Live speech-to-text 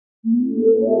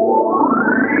Hello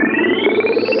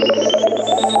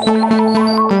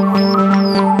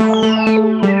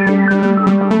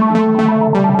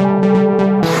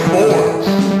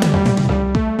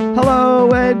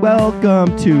and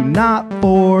welcome to Not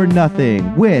For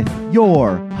Nothing with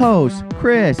your hosts,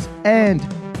 Chris and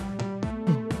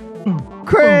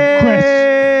Chris.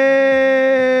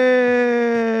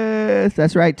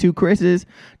 That's right, two Chris's.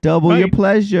 Double your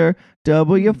pleasure,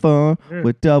 double your fun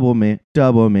with double mint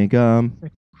gum.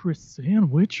 Chris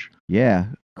Sandwich. Yeah,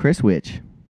 Chris Witch.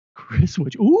 Chris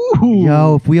Witch. Ooh.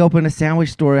 Yo, if we open a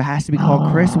sandwich store, it has to be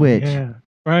called Chris Witch. Yeah.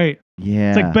 Right. Yeah.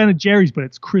 It's like Ben and Jerry's, but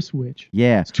it's Chris Witch.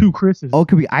 Yeah. It's two Chris's. Oh, it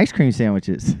could be ice cream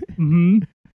sandwiches. Mm-hmm.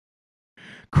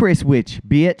 Chris Witch,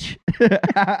 bitch.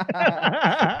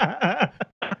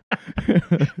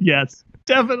 Yes,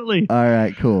 definitely. All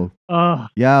right, cool. Yo,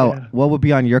 yeah. What would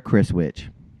be on your Chris Witch?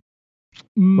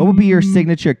 What would be your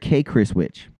signature cake Chris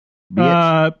Witch?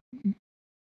 Bitch?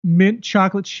 Mint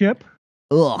chocolate chip.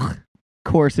 Ugh. Of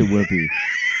course it would be.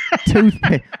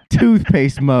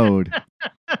 Toothpaste mode.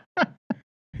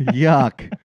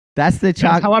 Yuck. That's the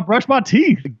chocolate. That's how I brush my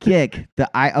teeth. Kick.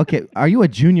 Okay. Are you a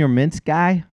Junior Mints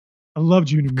guy? I love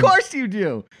Junior Mints. Of course you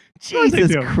do.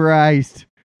 Jesus Christ.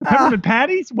 Peppermint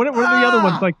patties? What are the other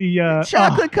ones? Like the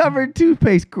chocolate covered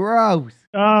toothpaste. Gross.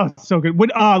 Oh, so good. When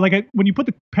you put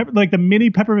the mini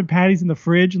peppermint patties in the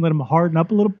fridge and let them harden up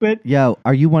a little bit. Yo,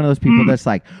 are you one of those people that's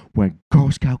like, when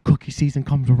Girl Scout cookie season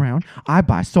comes around, I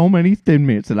buy so many Thin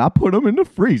Mints and I put them in the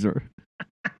freezer?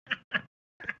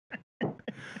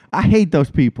 I hate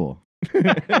those people. All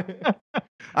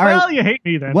right, you hate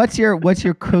me then. What's your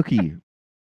cookie?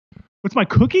 What's my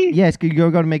cookie? Yes,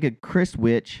 you're going to make a Chris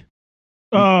Witch.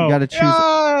 You got to choose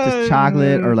just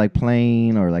chocolate or like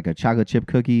plain or like a chocolate chip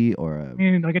cookie or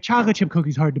like a chocolate chip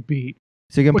cookie's hard to beat.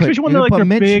 So you're going to put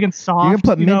mint, big and soft. You're going to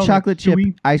put mint chocolate chip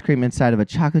chewy ice cream inside of a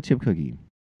chocolate chip cookie.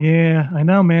 Yeah, I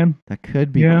know, man. That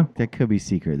could be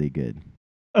secretly good.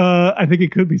 I think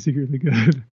it could be secretly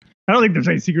good. I don't think there's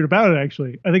any secret about it,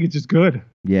 actually. I think it's just good.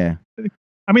 Yeah.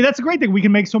 I mean, that's a great thing. We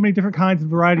can make so many different kinds and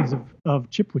varieties of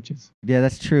chip witches. Yeah,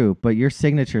 that's true. But your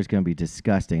signature is going to be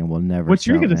disgusting and we'll never What's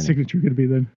your signature going to be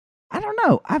then? I don't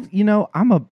know.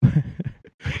 I'm a...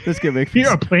 This could make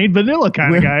You're a plain vanilla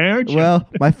kind of guy, aren't you? Well,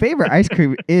 my favorite ice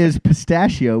cream is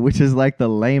pistachio, which is like the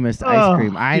lamest ice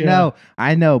cream. I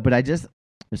know. But there's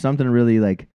something really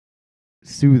like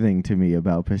soothing to me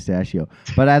about pistachio.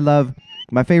 But I love...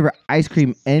 My favorite ice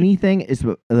cream, anything, is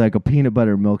like a peanut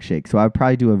butter milkshake. So I'd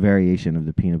probably do a variation of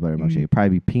the peanut butter milkshake. It'd probably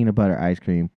be peanut butter ice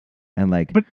cream and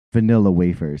like vanilla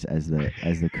wafers as the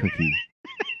cookie.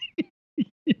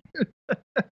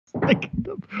 Like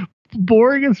the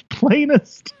boringest,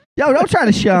 plainest. Yo, don't try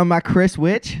to shit on my Chris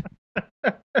Witch.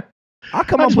 I'll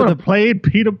come up with a plain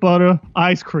peanut butter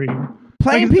ice cream.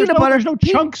 Plain peanut butter. There's no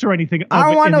chunks or anything. I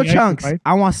don't want no chunks. Right?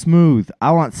 I want smooth.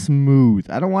 I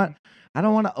don't want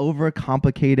to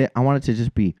overcomplicate it. I want it to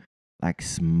just be like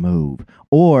smooth.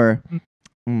 Or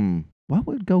what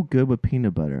would go good with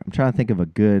peanut butter? I'm trying to think of a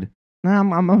good. Nah, I'm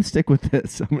gonna stick with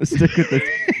this. I'm gonna stick with this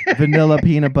vanilla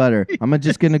peanut butter. I'm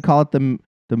just gonna call it the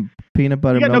peanut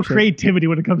butter. You got milkshake. No creativity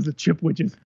when it comes to chip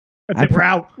witches. That's we're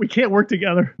out. We can't work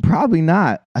together. Probably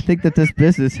not. I think that this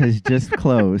business has just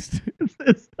closed.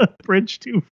 It's a bridge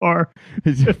too far.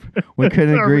 We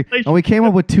couldn't agree. And we came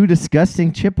up with two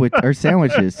disgusting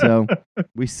sandwiches, so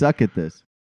we suck at this.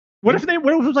 What if it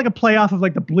was like a playoff of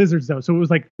like the Blizzards though? So it was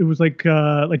like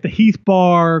the Heath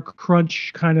Bar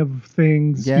Crunch kind of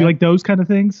things. Yeah. You like those kind of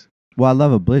things? Well, I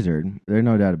love a Blizzard. There's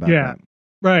no doubt about that.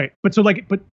 Right. But so like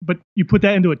but you put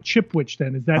that into a chip witch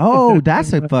then. Is that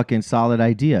that's a fucking solid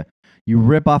idea. You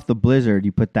rip off the Blizzard,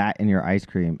 you put that in your ice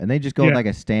cream, and they just go with like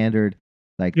a standard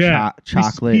like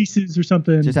chocolate pieces or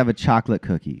something. Just have a chocolate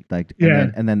cookie, like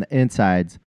and then the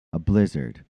inside's a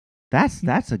Blizzard.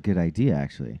 That's a good idea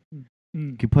actually.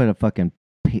 You could put a fucking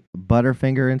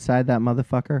Butterfinger inside that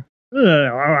motherfucker.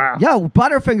 Yo,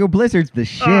 Butterfinger Blizzard's the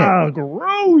shit. Oh,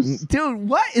 gross, dude!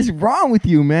 What is wrong with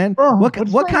you, man? What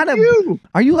kind of?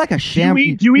 Are you like a sham? Do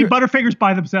you eat Butterfingers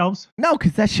by themselves? No,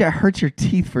 because that shit hurts your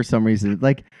teeth for some reason.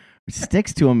 Like.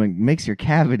 Sticks to them and makes your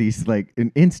cavities like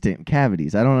an instant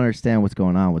cavities. I don't understand what's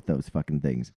going on with those fucking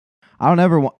things. I don't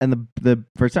ever want, and the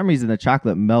for some reason the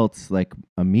chocolate melts like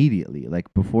immediately,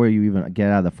 like before you even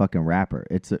get out of the fucking wrapper.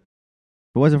 If it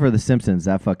wasn't for the Simpsons,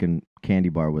 that fucking candy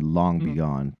bar would long be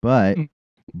gone. But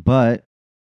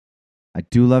I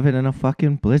do love it in a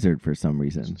fucking Blizzard for some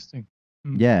reason. Interesting.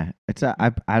 Yeah,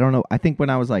 I don't know. I think when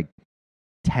I was like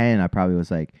 10, I probably was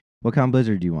like, what kind of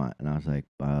Blizzard do you want? And I was like,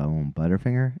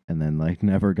 Butterfinger, and then like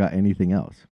never got anything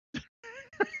else.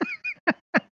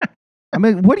 I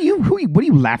mean, what are you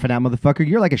laughing at, motherfucker?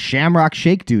 You're like a Shamrock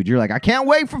Shake dude. You're like, I can't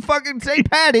wait for fucking St.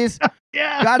 Patty's.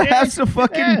 Gotta have some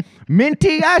fucking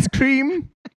minty ice cream.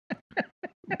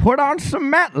 Put on some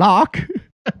Matlock.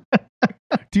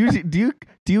 Do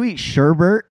you eat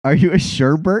sherbet? Are you a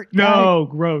sherbet guy? No,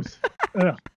 gross.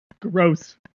 Ugh,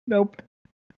 gross. Nope.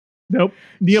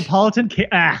 Neapolitan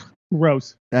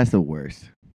gross. That's the worst.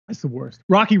 That's the worst.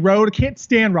 Rocky Road. I can't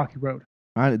stand Rocky Road.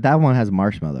 That one has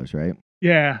marshmallows, right?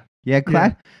 Yeah. Yeah,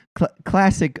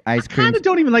 classic ice cream. I kind of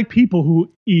don't even like people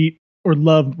who eat or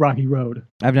love Rocky Road.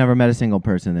 I've never met a single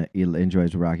person that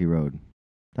enjoys Rocky Road.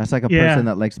 That's like a person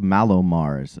that likes Mallow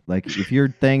Mars. Like if your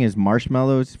thing is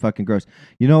marshmallows, fucking gross.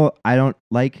 You know, I don't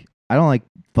like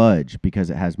fudge because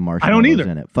it has marshmallows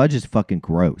in it. Fudge is fucking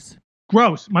gross.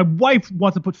 Gross. My wife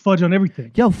wants to put fudge on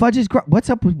everything. Yo, fudge is gross. What's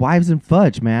up with wives and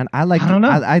fudge, man? I don't know.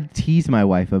 I tease my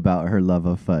wife about her love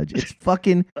of fudge. It's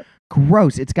fucking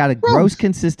gross. It's got a gross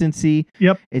consistency.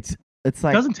 Yep. It's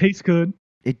like, it doesn't taste good.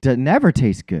 It never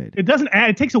tastes good. It doesn't add.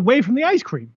 It takes away from the ice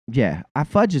cream. Yeah,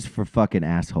 fudge is for fucking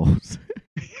assholes.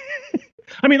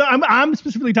 I mean, I'm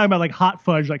specifically talking about like hot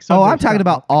fudge, like. I'm talking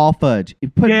about all fudge.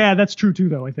 Yeah, that's true too,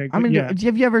 though. I think. I mean,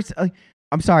 have you ever?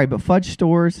 I'm sorry, but fudge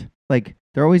stores, like,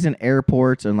 they're always in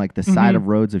airports and like the side of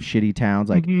roads of shitty towns,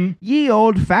 like ye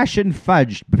old-fashioned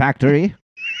fudge factory.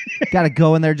 Gotta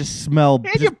go in there, just smell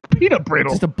your peanut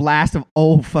brittle. Just a blast of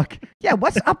old fuck. Yeah,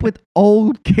 what's up with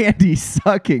old candy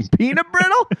sucking peanut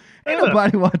brittle? Ain't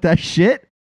nobody want that shit.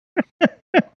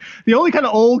 The only kind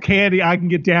of old candy I can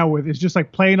get down with is just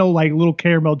like plain old like little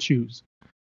caramel chews.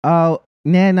 Oh,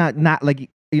 nah, not like,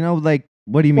 you know, like,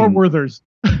 what do you mean? Or Werther's.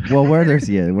 Well, Werther's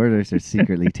are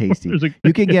secretly tasty.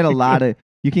 You can get a lot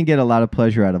of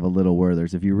pleasure out of a little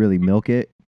Werther's if you really milk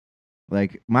it.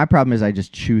 Like, my problem is I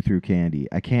just chew through candy.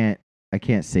 I can't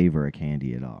savor a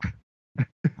candy at all.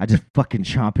 I just fucking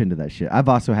chomp into that shit. I've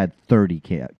also had 30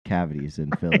 cavities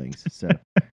and fillings, so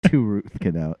 2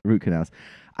 root canals.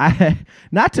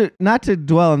 Not to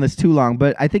dwell on this too long,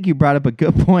 but I think you brought up a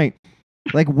good point.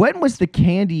 Like, when did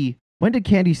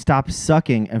candy stop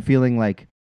sucking and feeling like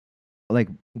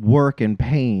work and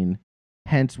pain?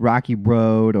 Hence Rocky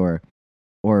Road or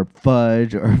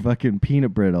fudge or fucking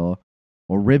peanut brittle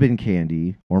or ribbon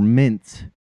candy or mints.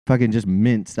 Fucking just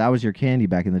mints. That was your candy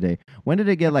back in the day. When did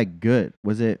it get like good?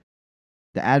 Was it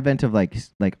the advent of like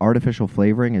artificial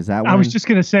flavoring? Is that when? I was just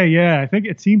gonna say, yeah, I think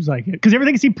it seems like it, because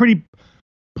everything seemed pretty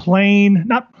plain,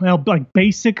 not like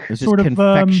basic sort of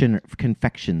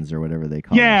confections or whatever they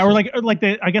call it. Yeah, or like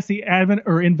the, I guess, the advent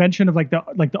or invention of like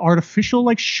the artificial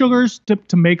like sugars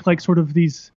to make like sort of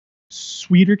these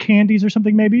sweeter candies or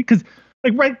something, maybe, because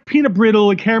like peanut brittle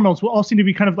and caramels will all seem to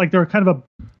be kind of like, they're kind of a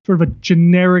sort of a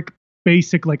generic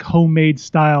basic like homemade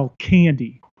style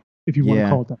candy, if you want to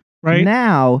call it that, right?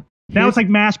 Now it's like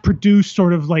mass produced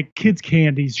sort of like kids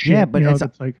candies shit. Yeah, but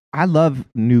it's like, I love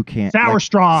new candy. Sour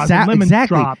straws, and lemon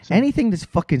drops. Anything that's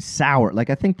fucking sour. Like,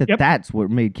 I think that's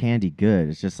what made candy good.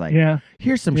 It's just like,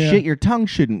 here's some shit your tongue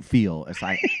shouldn't feel. It's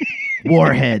like,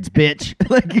 Warheads, bitch.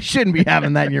 Like, you shouldn't be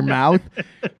having that in your mouth.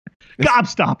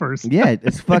 Gobstoppers. Yeah,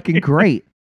 it's fucking great.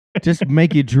 Just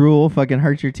make you drool, fucking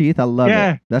hurt your teeth. I love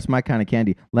it. That's my kind of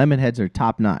candy. Lemon heads are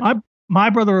top notch. My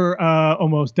brother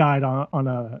almost died on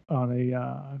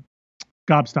a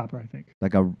gobstopper, I think.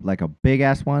 Like a big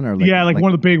ass one, or like one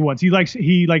of the big ones. He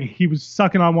was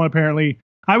sucking on one apparently.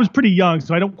 I was pretty young,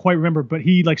 so I don't quite remember, but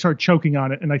he like started choking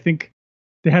on it, and I think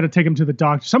they had to take him to the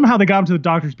doctor. Somehow they got him to the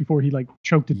doctors before he like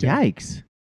choked to death. Yikes!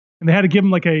 And they had to give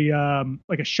him like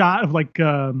a shot of like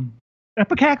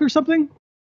Epicac or something.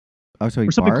 Oh, so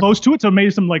or something close to it, so it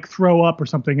made him like throw up or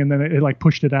something, and then it like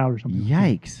pushed it out or something.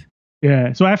 Yikes!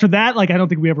 Yeah. So after that, like, I don't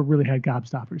think we ever really had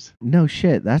gobstoppers. No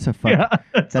shit. That's a fuck. Yeah,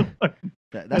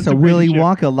 that's a Willy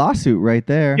Wonka lawsuit right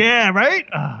there. Yeah. Right.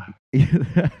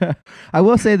 I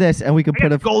will say this, and we could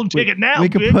put a golden ticket now. We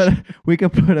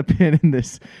could put a pin in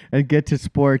this and get to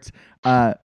sports.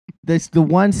 The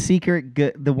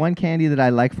one candy that I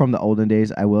like from the olden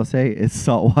days, I will say, is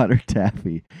saltwater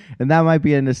taffy, and that might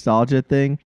be a nostalgia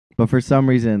thing. But for some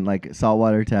reason, like,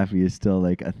 saltwater taffy is still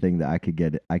like a thing that I can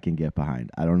get behind.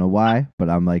 I don't know why, but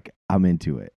I'm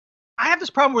into it. I have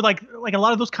this problem where like a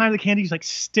lot of those kind of candies like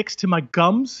sticks to my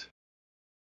gums.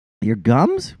 Your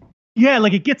gums? Yeah,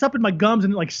 like it gets up in my gums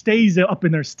and it like stays up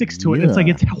in there, sticks to it. It's like,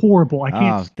 it's horrible. I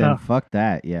can't. Oh, then fuck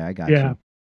that. Yeah, I got you.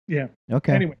 Yeah.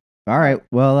 Okay. Anyway. All right.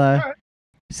 Well,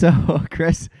 so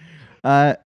Chris,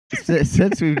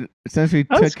 since we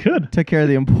took care of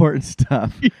the important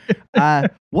stuff,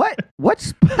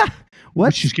 what's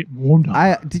she's getting warmed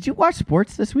up. Did you watch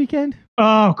sports this weekend?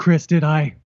 Oh, Chris, did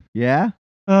I? Yeah.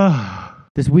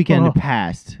 This weekend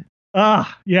passed.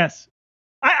 Yes.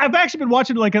 I've actually been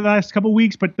watching like the last couple of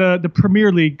weeks, but the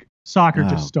Premier League soccer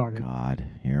just started. God,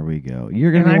 here we go.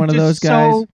 You're gonna be I'm one of those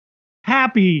guys. So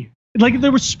happy, like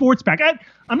there was sports back.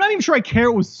 I'm not even sure I care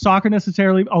it was soccer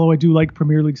necessarily, although I do like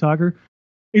Premier League soccer.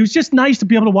 It was just nice to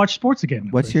be able to watch sports again.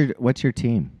 What's your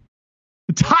team?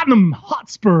 The Tottenham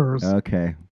Hotspurs.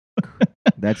 Okay,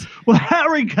 that's well,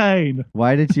 Harry Kane.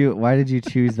 Why did you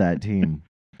choose that team?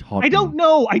 I don't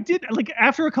know. I did like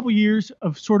after a couple years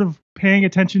of sort of paying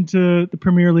attention to the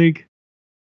Premier League.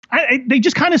 They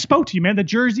just kind of spoke to you, man. The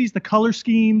jerseys, the color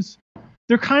schemes,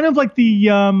 they're kind of like the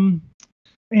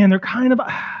they're kind of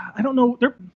I don't know.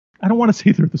 I don't want to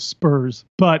say they're the Spurs,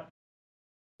 but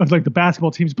like the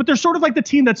basketball teams, but they're sort of like the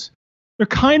team they're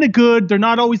kind of good. They're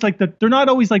not always like the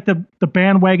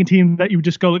bandwagon team that you would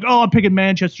just go like, oh, I'm picking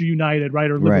Manchester United, right,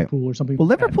 or Liverpool or something. Well,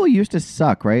 Liverpool used to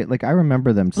suck, right? Like I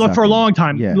remember them sucking for a long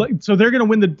time. Yeah. So they're gonna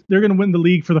win the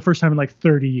league for the first time in like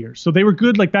 30 years. So they were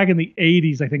good like back in the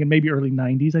 80s, I think, and maybe early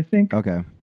 90s, I think. Okay.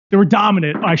 They were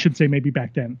dominant, I should say, maybe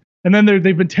back then. And then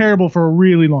they've been terrible for a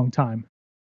really long time.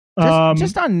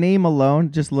 Just on name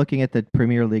alone, just looking at the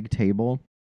Premier League table.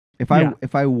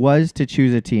 If I was to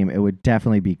choose a team, it would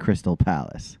definitely be Crystal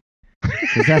Palace.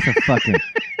 Because that's a fucking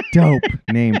dope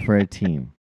name for a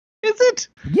team. Is it?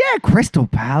 Yeah, Crystal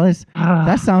Palace.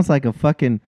 That sounds like a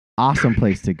fucking awesome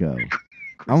place to go.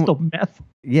 Crystal Meth.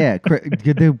 Yeah,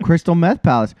 the Crystal Meth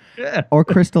Palace. Yeah. Or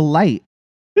Crystal Light.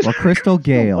 Or Crystal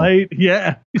Gale. Light,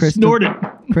 yeah. Snort it.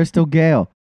 Crystal Gale.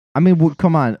 I mean,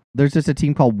 come on. There's just a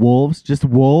team called Wolves. Just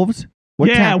Wolves?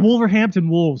 Wolverhampton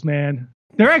Wolves, man.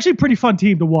 They're actually a pretty fun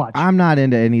team to watch. I'm not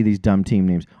into any of these dumb team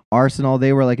names. Arsenal,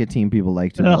 they were like a team people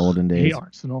liked in the olden days. Hate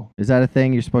Arsenal. Is that a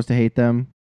thing? You're supposed to hate them?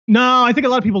 No, I think a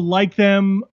lot of people like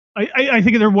them. I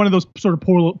think they're one of those sort of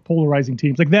polarizing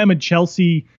teams, like them and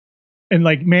Chelsea and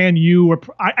like Man U. Or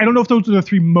I don't know if those are the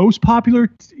three most popular,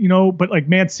 but like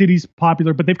Man City's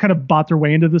popular, but they've kind of bought their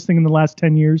way into this thing in the last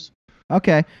 10 years.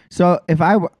 Okay, so if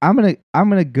I'm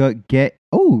gonna go get.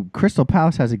 Oh, Crystal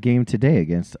Palace has a game today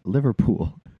against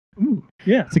Liverpool. Ooh,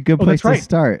 yeah, it's a good place to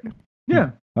start.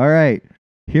 Yeah. All right,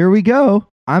 here we go.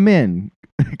 I'm in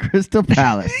Crystal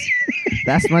Palace.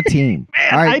 That's my team.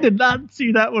 Man, all right. I did not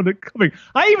see that one coming.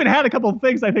 I even had a couple of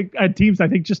things. I think teams. I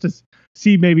think just to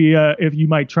see maybe if you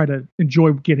might try to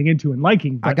enjoy getting into and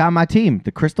liking. I got my team,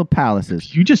 the Crystal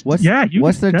Palaces. You just picked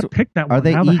that one. Are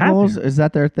they Eagles? Is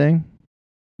that their thing?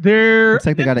 It's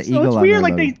like they got an eagle. It's on weird.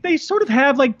 their Like they sort of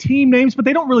have like team names, but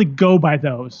they don't really go by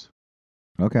those.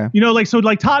 Okay.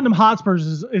 Like Tottenham Hotspurs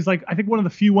is like I think one of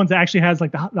the few ones that actually has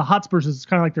like the Hotspurs is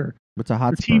kind of like their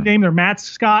team name, their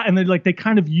mascot, and then like they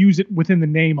kind of use it within the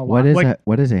name a lot.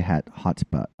 What is a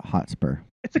Hotspur?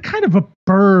 It's a kind of a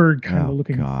bird kind of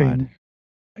looking thing.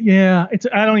 Yeah,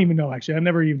 I don't even know actually. I've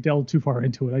never even delved too far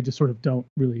into it. I just sort of don't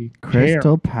really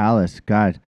Crystal care. Palace.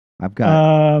 God. I've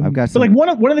got some. But like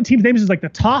one of the team's names is like the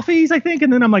Toffees, I think,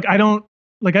 and then I'm like they don't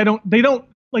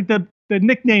like the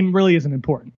nickname really isn't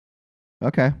important.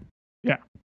 Okay. Yeah.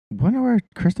 I wonder where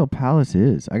Crystal Palace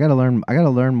is. I gotta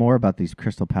learn more about these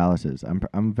Crystal Palaces.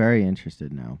 I'm very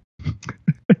interested now.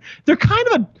 They're kind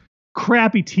of a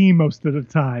crappy team most of the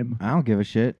time. I don't give a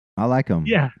shit. I like them.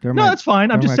 Yeah. That's fine.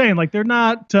 I'm just saying, like they're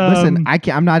not. Listen,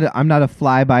 I'm not a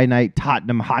fly by night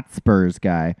Tottenham Hotspurs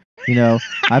guy.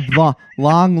 I've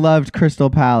long loved Crystal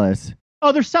Palace.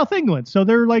 Oh, they're South England, so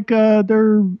they're like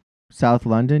they're South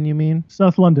London. You mean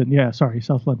South London? Yeah, sorry,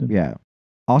 South London. Yeah.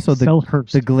 Also,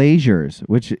 the Glaziers,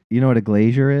 which you know what a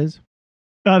glazier is?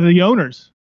 The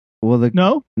owners. Well,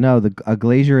 a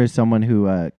glazier is someone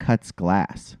who cuts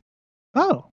glass.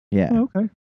 Oh. Yeah. Oh, okay.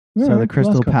 So the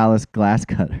Crystal Palace glass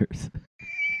cutters.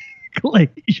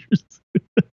 Glaziers.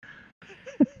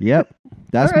 Yep.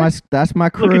 That's my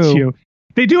crew. Look at you.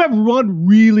 They do have one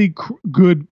really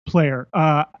good player.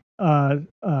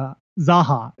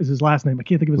 Zaha is his last name. I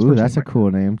can't think of his first name. That's a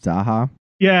cool name, Zaha.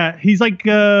 Yeah, he's like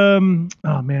oh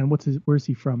man, where's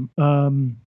he from? Not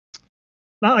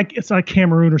like it's like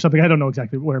Cameroon or something. I don't know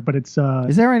exactly where, but it's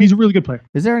he's a really good player.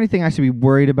 Is there anything I should be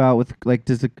worried about with like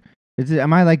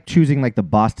am I like choosing like the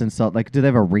Boston Celtics? Like, do they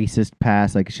have a racist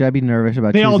past? Like, should I be nervous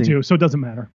about? They all do, so it doesn't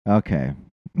matter. Okay.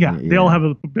 Yeah, they all have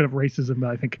a bit of racism.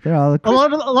 I think a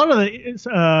lot of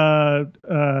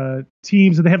the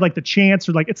teams that they have like the chants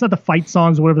or like it's not the fight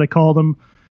songs or whatever they call them,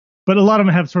 but a lot of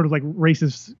them have sort of like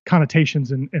racist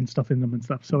connotations and stuff in them and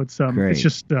stuff. So it's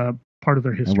just part of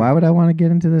their history. And why would I want to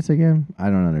get into this again? I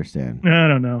don't understand. I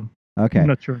don't know. Okay, I'm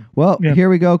not sure. Well, here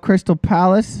we go. Crystal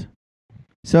Palace.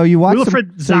 So you watched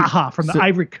Wilfred Zaha from the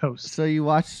Ivory Coast. So you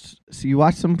watched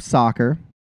some soccer.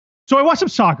 So I watched some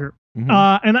soccer.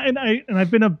 Mm-hmm. And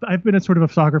I've been a sort of a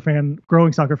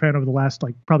growing soccer fan over the last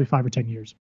like probably 5 or 10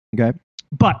 years. Okay.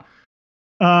 But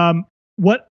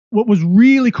what was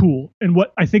really cool and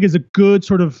what I think is a good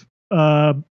sort of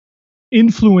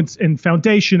influence and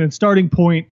foundation and starting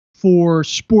point for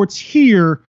sports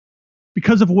here,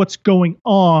 because of what's going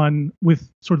on with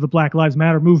sort of the Black Lives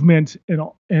Matter movement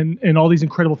and all these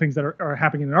incredible things that are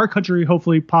happening in our country,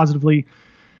 hopefully positively,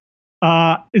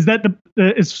 is that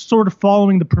is sort of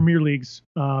following the Premier League's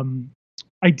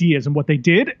ideas and what they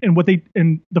did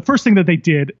and the first thing that they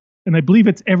did, and I believe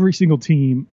it's every single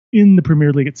team in the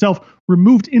Premier League itself,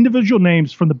 removed individual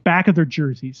names from the back of their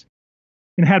jerseys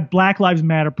and had Black Lives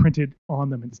Matter printed on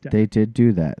them instead. They did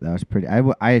do that. That was pretty.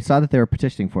 I saw that they were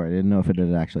petitioning for it. I didn't know if it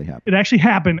had actually happened. It actually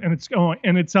happened, and it's going,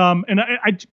 and it's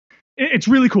it's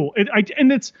really cool.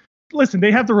 Listen,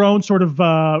 they have their own sort of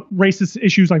racist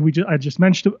issues, like I just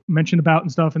mentioned about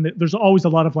and stuff, and there's always a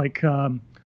lot of like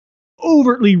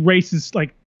overtly racist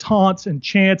like taunts and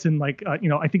chants, and like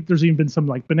I think there's even been some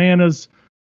like bananas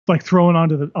like thrown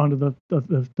onto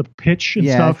the pitch and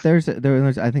stuff. There's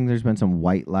I think there's been some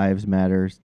White Lives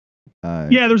Matters.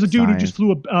 There's a dude who just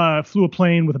flew a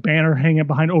plane with a banner hanging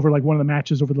behind over like one of the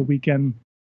matches over the weekend.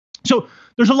 So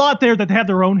there's a lot there that have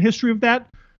their own history of that,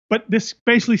 but this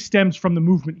basically stems from the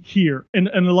movement here, and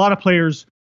a lot of players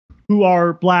who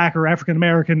are Black or African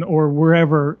American or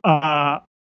wherever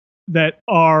that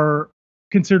are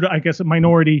considered, I guess, a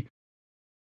minority,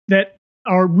 that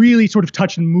are really sort of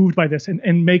touched and moved by this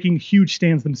and making huge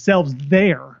stands themselves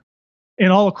there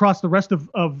and all across the rest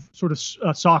of sort of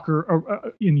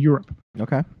soccer in Europe.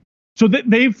 Okay. So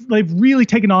they've really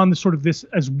taken on this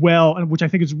as well, and which I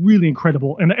think is really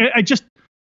incredible. And I just,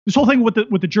 this whole thing with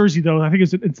the jersey though, I think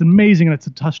it's amazing, and it's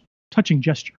a touching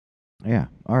gesture. Yeah.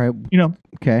 All right.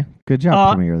 Okay. Good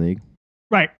job, Premier League.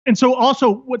 Right. And so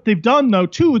also what they've done though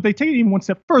too, they take it even one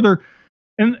step further.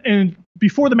 And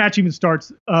before the match even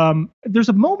starts, there's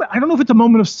a moment. I don't know if it's a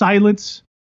moment of silence,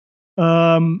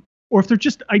 or if they're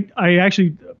just. I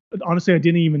actually, honestly, I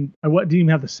didn't even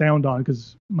have the sound on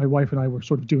because my wife and I were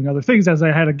sort of doing other things as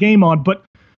I had a game on. But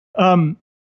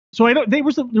so there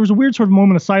was a weird sort of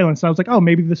moment of silence. And I was like, oh,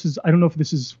 maybe this is. I don't know if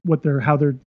this is how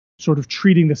they're sort of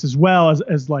treating this as well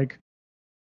as like,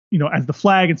 as the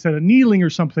flag instead of kneeling or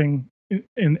something,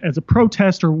 and as a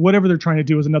protest or whatever they're trying to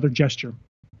do as another gesture.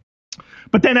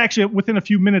 But then actually within a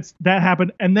few minutes that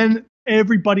happened, and then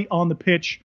everybody on the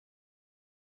pitch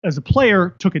as a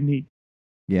player took a knee.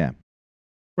 Yeah.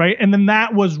 Right. And then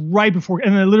that was right before,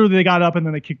 and then literally they got up and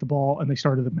then they kicked the ball and they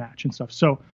started the match and stuff.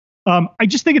 So I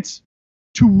just think it's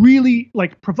two really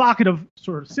like provocative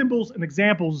sort of symbols and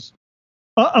examples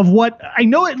of what I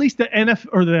know at least the NFL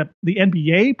or the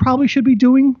NBA probably should be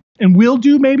doing and will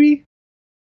do maybe.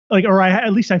 Like, or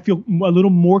at least I feel a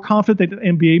little more confident that the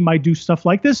NBA might do stuff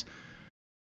like this.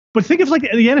 But think if like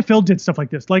the NFL did stuff like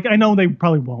this. Like, I know they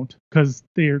probably won't because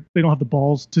they don't have the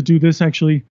balls to do this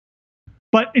actually.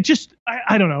 But it just,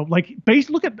 I don't know. Like,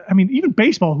 even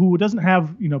baseball, who doesn't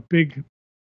have big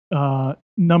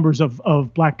numbers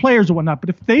of Black players or whatnot. But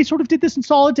if they sort of did this in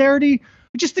solidarity,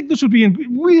 I just think this would be a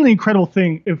really incredible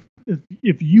thing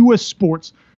if U.S.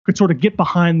 sports could sort of get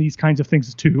behind these kinds of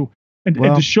things too. And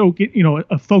to show,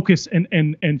 a focus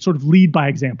and sort of lead by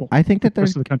example. I think that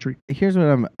there's the rest of the country. Here's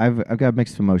what I've got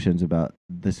mixed emotions about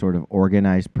this sort of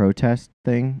organized protest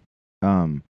thing,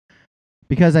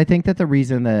 because I think that the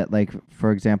reason that, like,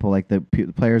 for example, like the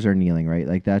players are kneeling, right?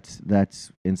 Like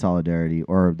that's in solidarity,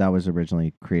 or that was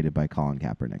originally created by Colin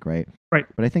Kaepernick, right? Right.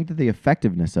 But I think that the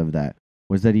effectiveness of that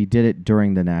was that he did it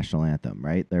during the national anthem,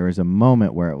 right? There was a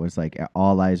moment where it was like,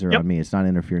 all eyes are on me. It's not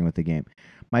interfering with the game.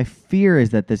 My fear is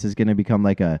that this is going to become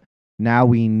like now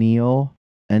we kneel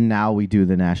and now we do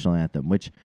the national anthem, which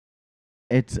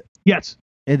it's yes,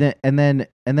 and then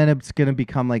it's going to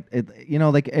become like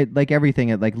like everything,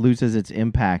 it like loses its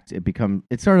impact.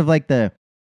 It's sort of like the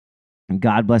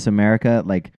God Bless America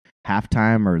like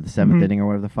halftime or the seventh inning or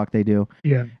whatever the fuck they do.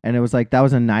 Yeah, and it was like that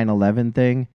was a 9/11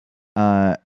 thing,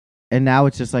 and now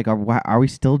it's just like are we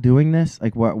still doing this?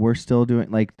 Like what we're still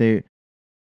doing like they.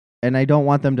 And I don't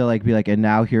want them to like be like, and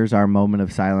now here's our moment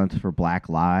of silence for Black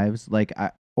lives. Like,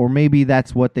 or maybe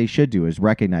that's what they should do is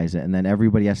recognize it, and then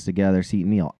everybody has to get out of their seat and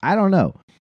kneel. I don't know,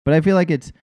 but I feel like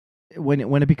it's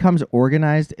when it becomes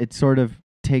organized, it sort of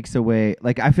takes away.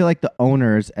 Like, I feel like the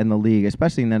owners and the league,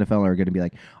 especially in the NFL, are going to be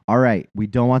like, all right, we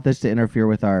don't want this to interfere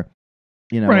with our,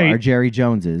 our Jerry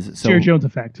Joneses. So, Jerry Jones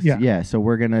effect. Yeah. Yeah. So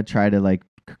we're gonna try to like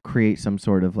create some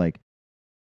sort of like,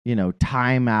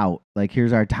 time out. Like,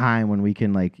 here's our time when we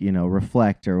can like,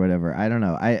 reflect or whatever. I don't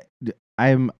know.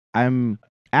 I'm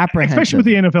apprehensive. Especially with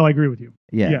the NFL, I agree with you.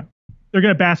 Yeah. They're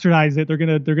gonna bastardize it. They're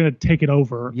gonna take it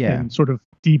over. Yeah. And sort of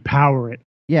depower it.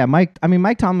 Yeah, Mike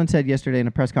Tomlin said yesterday in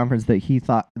a press conference that he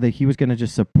thought that he was gonna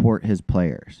just support his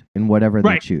players in whatever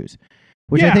they choose.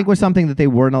 which I think was something that they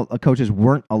coaches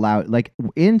weren't allowed. Like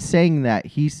in saying that,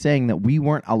 he's saying that we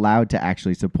weren't allowed to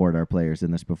actually support our players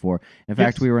in this before. In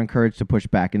fact, we were encouraged to push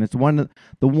back. And it's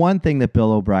the one thing that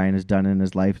Bill O'Brien has done in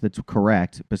his life that's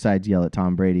correct, besides yell at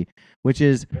Tom Brady, which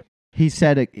is he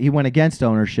said he went against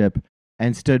ownership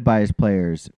and stood by his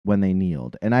players when they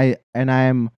kneeled. And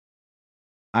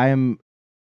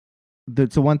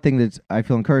that's the one thing that I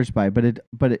feel encouraged by.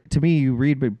 But to me,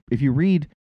 if you read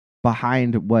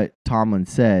behind what Tomlin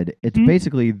said, it's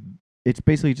basically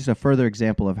just a further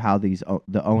example of how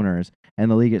the owners and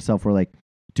the league itself were like,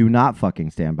 do not fucking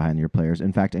stand behind your players.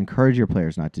 In fact, encourage your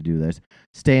players not to do this.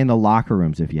 Stay in the locker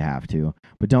rooms if you have to,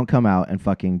 but don't come out and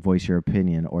fucking voice your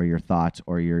opinion or your thoughts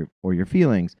or your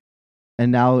feelings.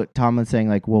 And now Tomlin's saying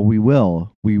like,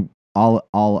 well,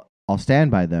 I'll stand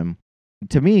by them.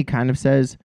 To me, kind of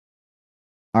says,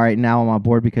 all right, now I'm on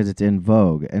board because it's in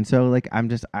vogue. And so like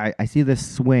I see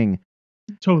this swing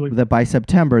totally that by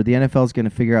September the NFL is going to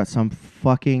figure out some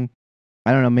fucking,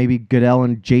 I don't know, maybe Goodell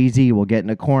and Jay-Z will get in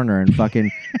a corner and fucking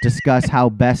discuss how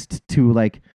best to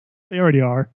like they already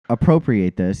are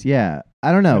appropriate this. Yeah.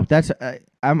 I don't know. That's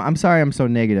I'm sorry I'm so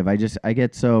negative. I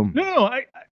get so No,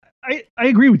 I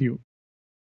agree with you.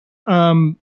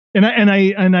 And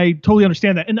I totally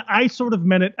understand that. And I sort of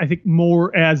meant it, I think,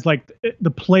 more as like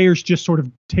the players just sort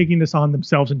of taking this on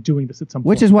themselves and doing this at some point.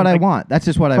 Which is what I want. That's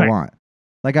just what I want.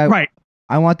 Like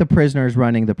I want the prisoners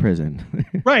running the prison.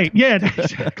 Right. Yeah,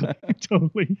 exactly.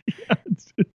 Totally. Yeah.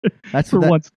 That's what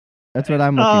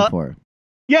I'm looking for.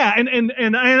 Yeah,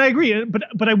 and I agree.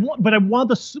 But I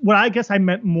want what I guess I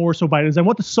meant more so by it is I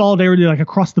want the solidarity like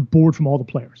across the board from all the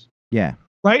players. Yeah.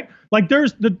 Right? Like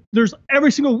there's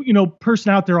every single,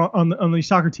 person out there on these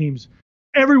soccer teams.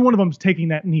 Every one of them is taking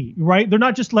that knee, right? They're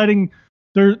not just letting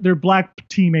their black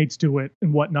teammates do it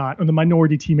and whatnot, or the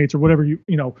minority teammates or whatever,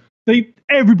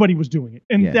 everybody was doing it.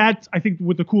 And that's, I think,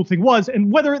 what the cool thing was.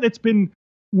 And whether it's been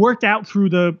worked out through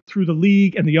the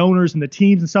league and the owners and the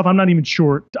teams and stuff, I'm not even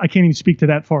sure. I can't even speak to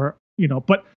that far,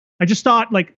 but I just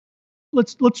thought like,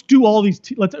 let's do all these,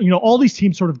 all these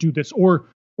teams sort of do this or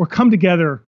come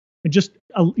together and just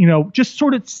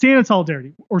sort of stand in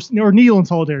solidarity or kneel in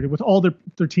solidarity with all their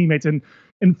teammates and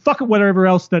fuck it whatever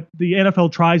else that the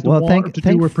NFL tries to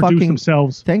do or produce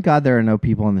themselves. Thank God there are no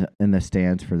people in the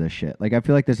stands for this shit. Like I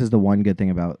feel like this is the one good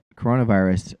thing about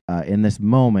coronavirus in this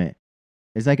moment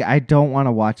is like I don't want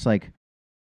to watch like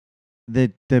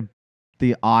the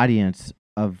audience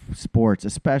of sports,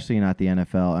 especially not the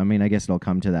NFL. I mean, I guess it'll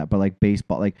come to that, but like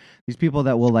baseball, like these people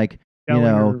that will like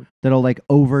that'll like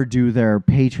overdo their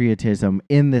patriotism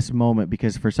in this moment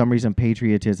because for some reason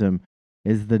patriotism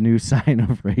is the new sign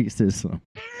of racism.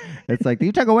 It's like,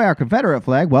 you took away our Confederate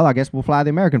flag. Well, I guess we'll fly the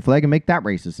American flag and make that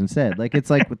racist instead. Like, it's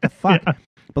like, what the fuck? Yeah.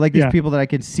 But like these people that I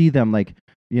can see them like,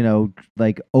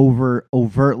 like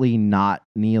overtly not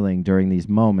kneeling during these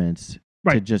moments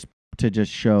to just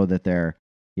show that they're,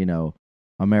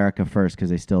 America first because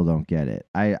they still don't get it.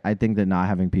 I think that not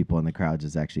having people in the crowds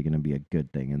is actually going to be a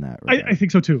good thing in that regard. I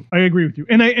think so too. I agree with you.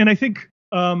 And I think,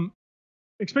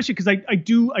 especially because I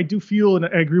do feel, and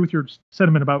I agree with your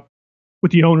sentiment about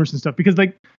with the owners and stuff, because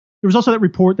like there was also that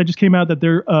report that just came out that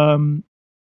they're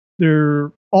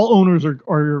all owners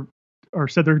are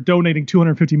said they're donating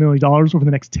 $250 million over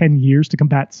the next 10 years to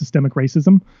combat systemic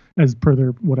racism as per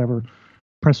their whatever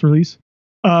press release.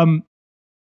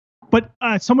 But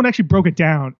someone actually broke it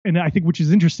down, and I think which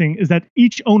is interesting is that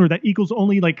each owner that equals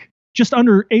only like just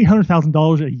under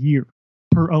 $800,000 a year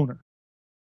per owner.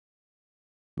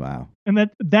 Wow. And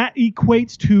that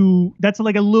equates to, that's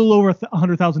like a little over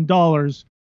 $100,000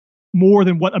 more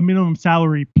than what a minimum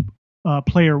salary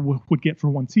player would get for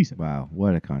one season. Wow,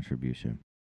 what a contribution.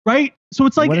 Right? So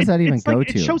it's like, what does that even go to?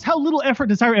 It shows how little effort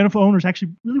desire NFL owners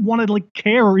actually really want to like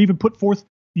care or even put forth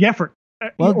the effort.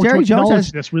 Well, Jerry Jones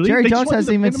hasn't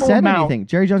even said anything.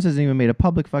 Jerry Jones hasn't even made a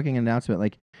public fucking announcement.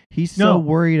 Like he's so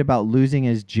worried about losing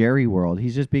his Jerry world.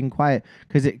 He's just being quiet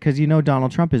because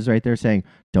Donald Trump is right there saying,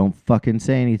 "Don't fucking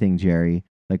say anything, Jerry.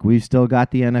 Like we've still got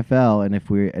the NFL, and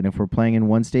if we're playing in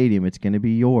one stadium, it's going to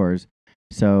be yours.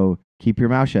 So keep your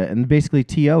mouth shut." And basically,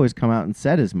 T.O. has come out and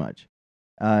said as much.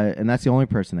 And that's the only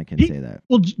person that can say that.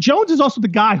 Well, Jones is also the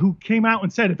guy who came out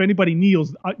and said, if anybody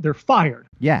kneels, they're fired.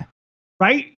 Yeah.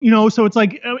 Right? So it's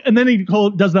like, and then he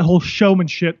does that whole showman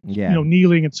shit,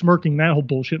 kneeling and smirking, that whole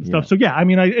bullshit and stuff. So yeah, I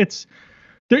mean, it's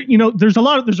there. There's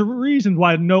a reason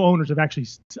why no owners have actually,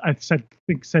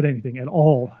 said anything at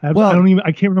all.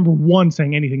 I can't remember one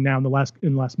saying anything now in the last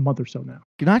month or so now.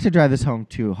 Not to drive this home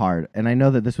too hard, and I know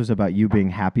that this was about you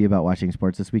being happy about watching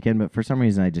sports this weekend, but for some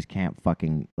reason I just can't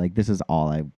fucking like. This is all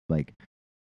I like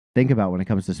think about when it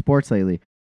comes to sports lately.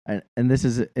 and this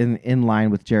is in line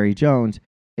with Jerry Jones,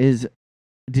 is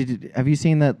have you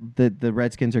seen that the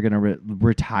Redskins are going to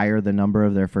retire the number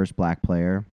of their first black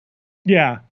player?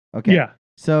 Yeah. Okay. Yeah.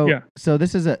 So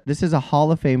this is a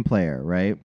Hall of Fame player,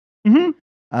 right? Mm-hmm.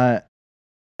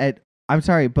 I'm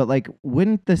sorry, but like,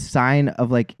 wouldn't the sign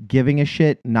of like giving a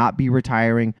shit not be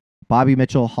retiring Bobby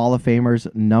Mitchell Hall of Famer's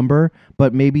number,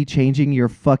 but maybe changing your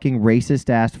fucking racist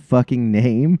ass fucking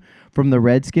name from the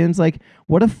Redskins? Like,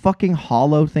 what a fucking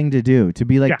hollow thing to do, to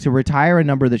be like, to retire a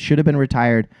number that should have been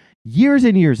retired years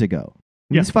and years ago.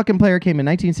 This fucking player came in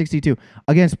 1962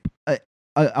 against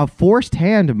a forced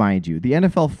hand, mind you. The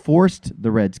NFL forced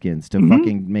the Redskins to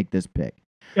fucking make this pick.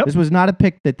 Yep. This was not a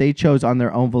pick that they chose on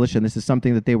their own volition. This is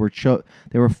something that they were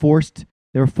forced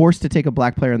to take a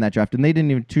black player in that draft, and they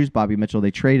didn't even choose Bobby Mitchell.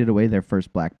 They traded away their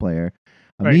first black player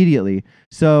immediately. Right.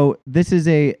 So this is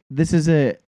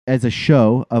as a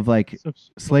show of like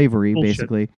slavery, bullshit.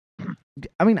 Basically.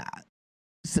 I mean,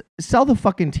 sell the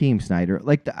fucking team, Snyder.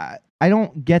 Like, I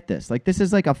don't get this. Like, this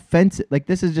is like offensive. Like,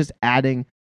 this is just adding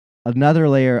another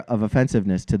layer of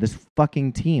offensiveness to this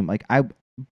fucking team. Like,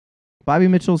 Bobby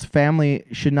Mitchell's family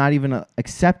should not even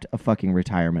accept a fucking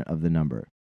retirement of the number.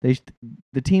 The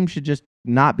team should just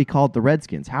not be called the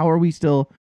Redskins. How are we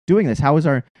still doing this? How is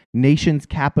our nation's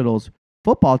capital's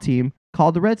football team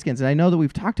called the Redskins? And I know that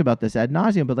we've talked about this ad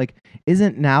nauseum, but like,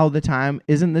 isn't now the time?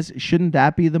 Shouldn't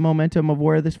that be the momentum of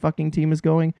where this fucking team is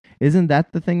going? Isn't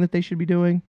that the thing that they should be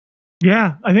doing?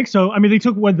 Yeah, I think so. I mean, they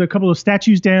took a couple of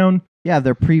statues down. Yeah,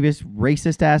 their previous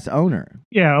racist ass owner.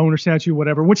 Yeah, owner statue,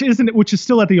 whatever. Which is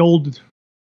still at the old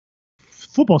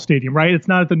football stadium, right? It's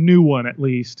not at the new one, at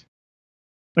least.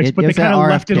 Like, but they kind of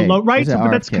left it alone, right? So, but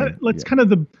that's kind of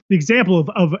the example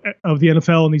of the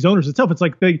NFL and these owners itself. It's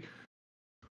like they're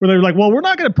like, well, we're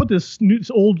not going to put this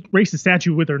old racist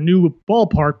statue with our new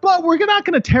ballpark, but we're not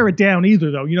going to tear it down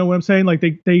either, though. You know what I'm saying? Like,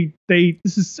 this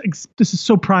is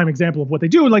so prime example of what they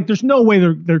do. Like, there's no way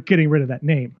they're getting rid of that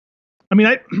name. I mean,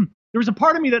 there was a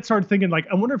part of me that started thinking, like,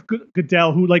 I wonder if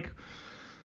Goodell, who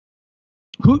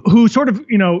sort of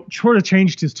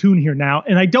changed his tune here now,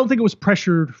 and I don't think it was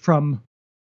pressured from.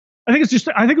 I think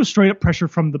it was straight up pressure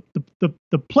from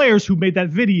the players who made that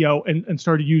video and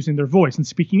started using their voice and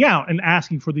speaking out and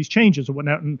asking for these changes or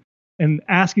whatnot and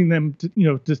asking them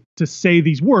to say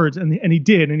these words, and he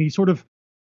did, and he sort of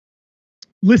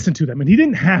listened to them, and he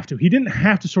didn't have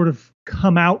to sort of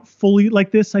come out fully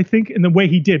like this, I think, in the way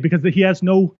he did, because he has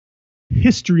no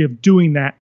history of doing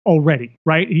that already,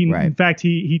 right? In fact,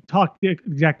 he talked the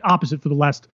exact opposite for the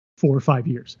last 4 or 5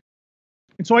 years.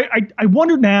 And so I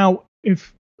wonder now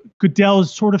if Goodell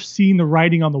is sort of seeing the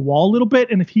writing on the wall a little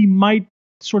bit, and if he might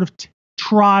sort of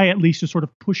try at least to sort of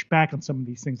push back on some of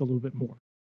these things a little bit more,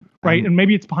 right? And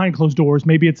maybe it's behind closed doors,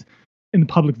 maybe it's in the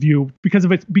public view because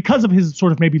of his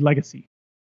sort of maybe legacy.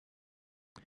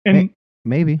 And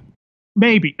maybe,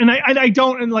 and I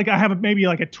don't, and like I have maybe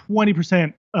like a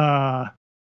 20%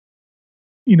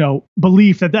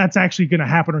 belief that that's actually going to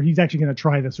happen, or he's actually going to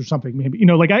try this or something. Maybe,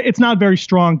 it's not very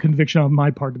strong conviction on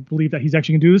my part to believe that he's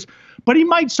actually going to do this, but he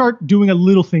might start doing a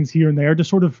little things here and there to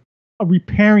sort of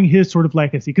repairing his sort of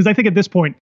legacy. Because I think at this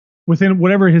point, within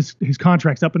whatever his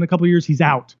contract's up in a couple of years, he's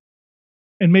out.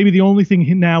 And maybe the only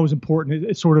thing now is important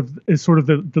is sort of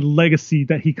the legacy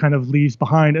that he kind of leaves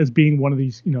behind as being one of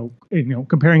these,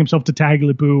 comparing himself to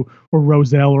Tagliabue or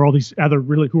Rozelle or all these other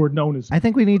really who are known as. I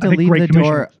think we need to leave the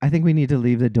door. I think we need to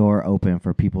leave the door open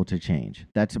for people to change.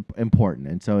 That's important.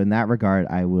 And so in that regard,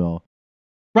 I will.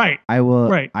 Right. I will.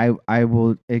 Right. I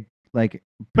will like.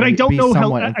 But I don't know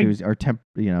how.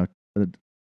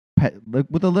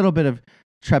 With a little bit of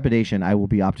trepidation, I will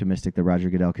be optimistic that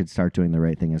Roger Goodell could start doing the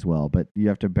right thing as well. But you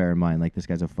have to bear in mind, like, this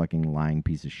guy's a fucking lying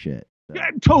piece of shit. So. Yeah,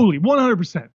 totally,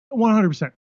 100%.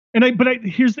 And I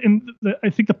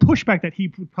think the pushback that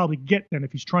he would probably get then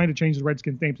if he's trying to change the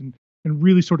Redskins names and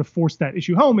really sort of force that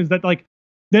issue home is that, like,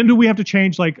 then do we have to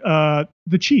change like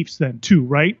the Chiefs then too,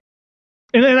 right?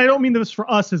 And I don't mean this for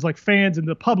us as like fans and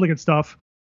the public and stuff.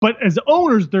 But as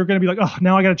owners, they're going to be like, oh,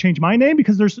 now I got to change my name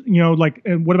because there's,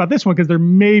 and what about this one? Because there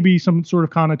may be some sort of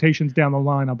connotations down the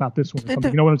line about this one. You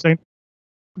know what I'm saying?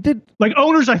 Like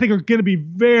owners, I think, are going to be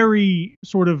very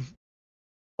sort of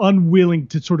unwilling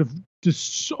to sort of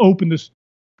just open this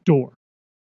door,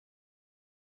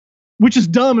 which is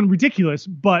dumb and ridiculous.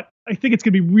 But I think it's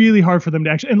going to be really hard for them to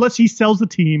actually, unless he sells the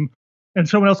team and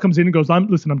someone else comes in and goes,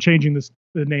 I'm changing the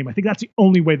name. I think that's the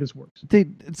only way this works.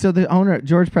 So the owner,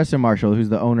 George Preston Marshall, who's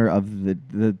the owner of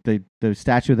the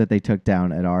statue that they took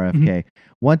down at RFK,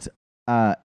 once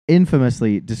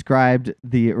infamously described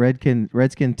the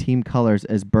Redskin team colors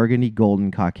as burgundy, golden,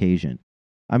 Caucasian.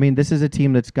 I mean, this is a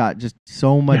team that's got just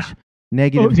so much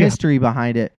negative history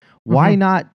behind it. Why Mhm.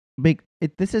 not make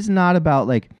it? This is not about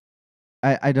like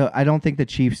I don't think the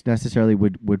Chiefs necessarily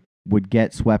would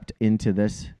get swept into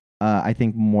this. I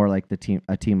think more like a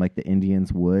team like the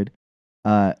Indians would.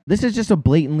 This is just a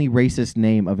blatantly racist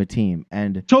name of a team,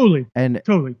 and Totally.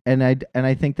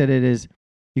 I think that it is.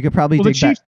 You could probably Well,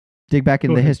 dig back in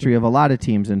Go the ahead, history of a lot of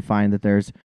teams and find that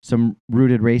there's some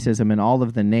rooted racism in all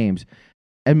of the names,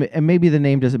 and maybe the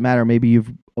name doesn't matter. Maybe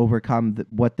you've overcome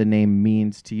what the name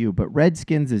means to you, but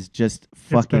Redskins is just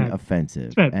fucking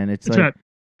offensive, and it's like.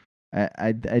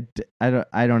 I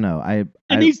don't know.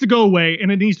 It needs to go away and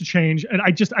it needs to change. And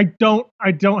I don't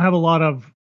have a lot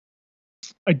of,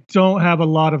 I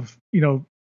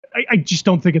just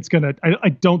don't think it's gonna. I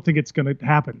don't think it's gonna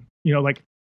happen. Like,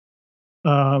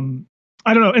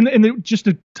 I don't know. And just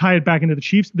to tie it back into the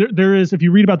Chiefs, there is, if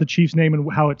you read about the Chiefs name and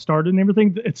how it started and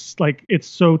everything, it's like it's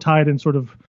so tied in sort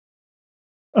of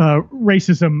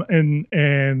racism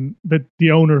and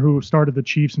the owner who started the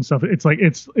Chiefs and stuff. It's like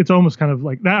it's almost kind of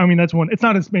like that. I mean, that's one. It's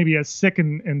not as maybe as sick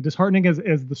and disheartening as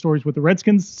the stories with the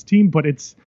Redskins team, but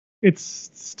it's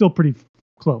still pretty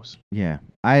close. Yeah,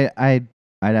 I'd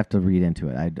have to read into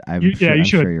it. You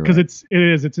should, because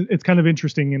it's kind of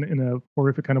interesting in a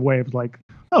horrific kind of way of like,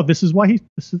 oh, this is why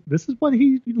this is what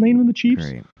he named in the Chiefs.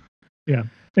 Great. Yeah.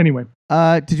 Anyway,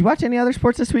 did you watch any other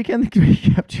sports this weekend that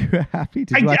kept you happy?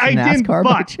 Did you watch NASCAR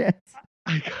by chance?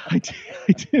 I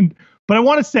didn't. But I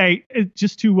want to say,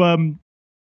 just to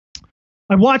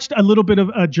I watched a little bit of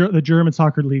the German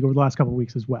soccer league over the last couple of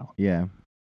weeks as well. Yeah.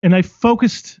 And I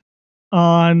focused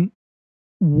on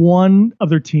one of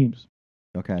their teams.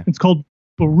 Okay. It's called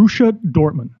Borussia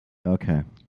Dortmund. Okay.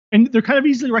 And they're kind of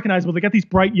easily recognizable. They got these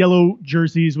bright yellow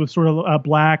jerseys with sort of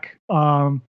black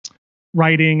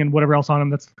writing and whatever else on them.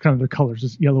 That's kind of their colors,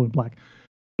 is yellow and black.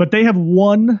 But they have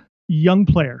one young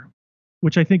player,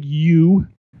 which I think you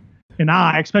and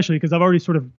I, especially because I've already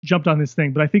sort of jumped on this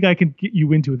thing, but I think I can get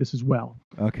you into this as well.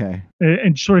 Okay.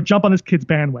 And sort of jump on this kid's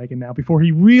bandwagon now before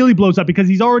he really blows up, because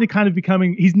he's already kind of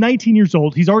becoming, he's 19 years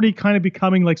old. He's already kind of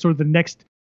becoming like sort of the next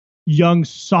young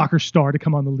soccer star to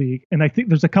come on the league. And I think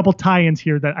there's a couple tie-ins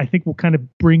here that I think will kind of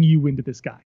bring you into this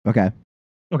guy. Okay.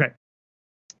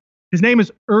 His name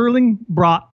is Erling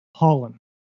Braut Haaland.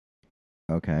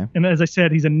 Okay. And as I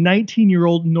said, he's a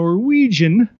 19-year-old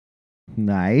Norwegian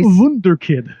nice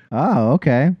wunderkid. Oh,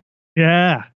 okay.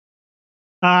 Yeah.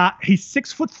 He's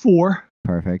 6'4".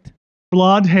 Perfect.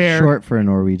 Blonde hair. Short for a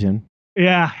Norwegian.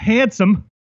 Yeah. Handsome.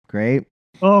 Great.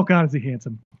 Oh, God, is he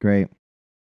handsome. Great.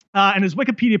 And his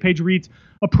Wikipedia page reads,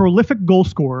 a prolific goal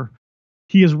scorer.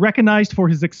 He is recognized for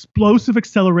his explosive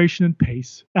acceleration and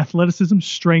pace, athleticism,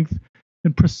 strength,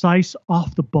 and precise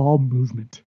off-the-ball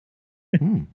movement.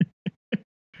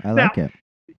 I like it.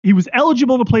 He was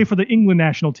eligible to play for the England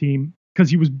national team because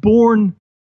he was born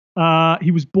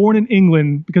in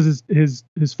England because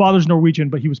his father's Norwegian,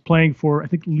 but he was playing for, I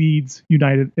think, Leeds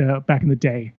United back in the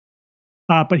day.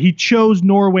 But he chose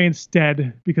Norway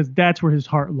instead because that's where his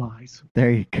heart lies.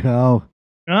 There you go.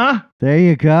 Huh? There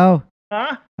you go.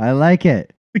 Huh? I like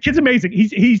it. The kid's amazing.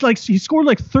 He scored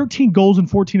like 13 goals in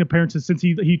 14 appearances since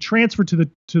he transferred to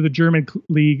the German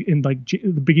league in like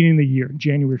the beginning of the year,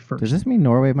 January 1st. Does this mean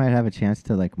Norway might have a chance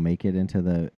to like make it into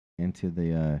the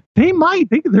They might.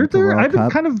 They're I've been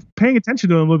Cup? kind of paying attention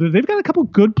to them a little bit. They've got a couple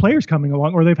good players coming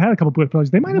along, or they've had a couple good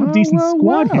players. They might have a decent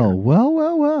squad here.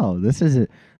 Well. This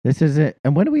is it.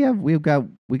 And when do we have? We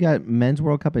got Men's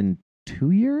World Cup in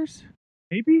 2 years.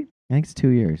 Maybe. I think it's 2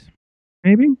 years.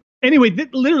 Maybe. Anyway,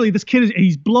 literally, this kid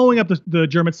he's blowing up the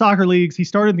German soccer leagues. He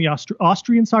started in the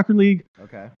Austrian soccer league.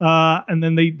 Okay. And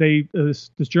then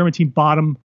this German team bought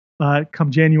him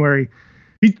come January.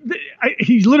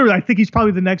 He's literally, I think he's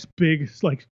probably the next big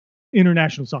like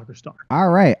international soccer star. All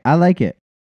right, I like it.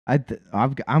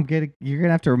 I'm getting. You're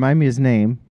gonna have to remind me his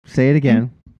name. Say it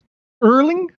again.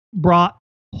 Erling Braut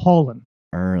Haaland.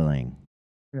 Erling.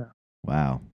 Yeah.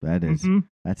 Wow, that's a name.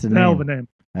 Hell of a name.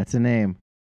 That's a name.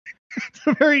 It's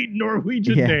a very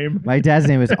Norwegian name. My dad's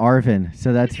name is Arvin,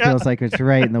 so that feels like it's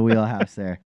right in the wheelhouse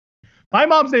there. My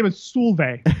mom's name is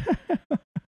Solveig.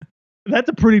 That's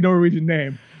a pretty Norwegian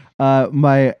name.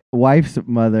 My wife's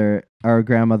mother, our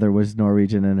grandmother, was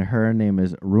Norwegian, and her name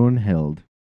is Runhild.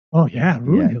 Oh yeah,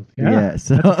 Runhild. Yeah.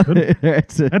 So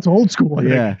that's old school.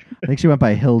 I think she went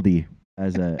by Hildy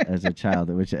as a child,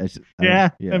 which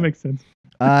that makes sense.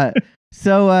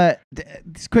 So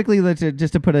just quickly,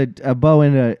 just to put a bow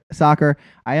into soccer,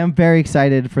 I am very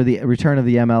excited for the return of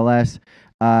the MLS.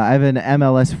 I have an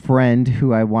MLS friend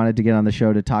who I wanted to get on the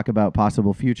show to talk about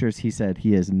possible futures. He said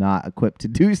he is not equipped to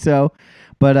do so.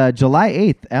 But July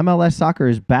 8th, MLS soccer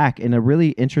is back in a really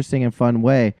interesting and fun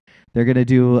way. They're going to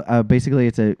do basically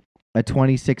it's a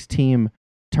 26 team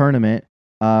tournament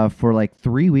for like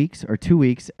 3 weeks or 2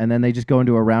 weeks, and then they just go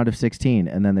into a round of 16,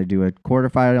 and then they do a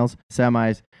quarterfinals,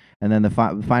 semis, and then the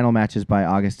final matches by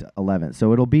August 11th.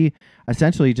 So it'll be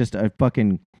essentially just a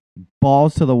fucking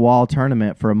balls to the wall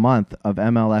tournament for a month of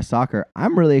MLS soccer.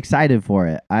 I'm really excited for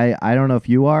it. I don't know if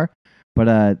you are,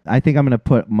 but I think I'm going to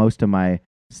put most of my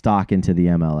stock into the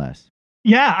MLS.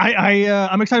 Yeah,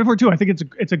 I'm excited for it too. I think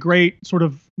it's a great sort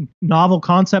of novel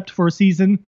concept for a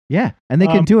season. Yeah, and they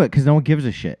can do it because no one gives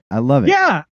a shit. I love it.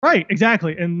 Yeah, right,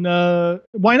 exactly. And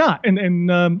why not?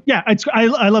 And yeah,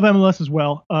 I love MLS as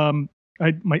well.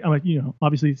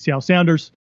 Obviously Seattle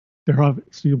Sounders. They're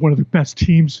obviously one of the best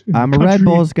teams. I'm a Red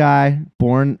Bulls guy,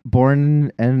 born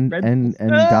and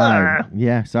died.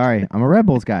 Yeah, sorry, I'm a Red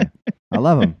Bulls guy. I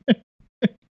love them.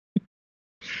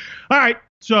 All right,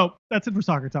 so that's it for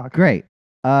Soccer Talk. Great.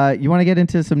 You want to get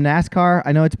into some NASCAR?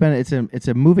 I know it's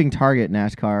a moving target,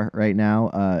 NASCAR right now,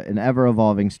 an ever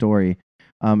evolving story,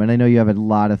 and I know you have a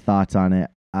lot of thoughts on it.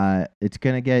 It's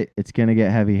gonna get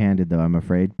heavy handed though, I'm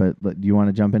afraid. But do you want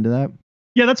to jump into that?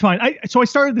 Yeah, that's fine. So I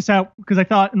started this out because I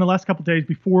thought in the last couple of days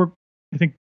before, I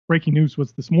think breaking news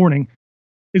was this morning,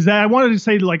 is that I wanted to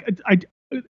say like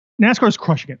NASCAR is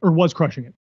crushing it or was crushing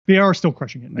it. They are still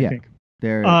crushing it. I think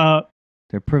they're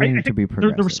proving to be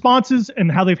progressive. The responses and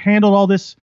how they've handled all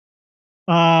this,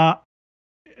 and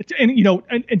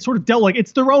sort of dealt like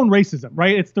it's their own racism,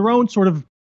 right? It's their own sort of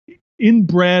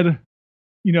inbred,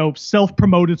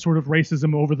 self-promoted sort of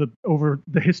racism over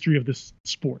the history of this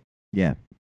sport. Yeah.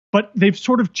 But they've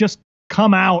sort of just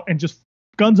come out and just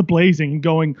guns a-blazing and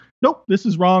going, nope, this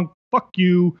is wrong. Fuck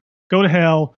you. Go to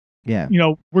hell. Yeah.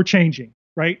 We're changing,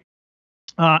 right?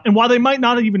 And while they might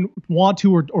not even want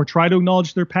to or try to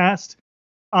acknowledge their past,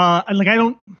 I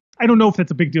don't know if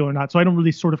that's a big deal or not. So I don't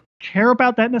really sort of care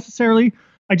about that necessarily.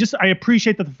 I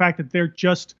appreciate the fact that they're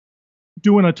just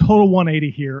doing a total 180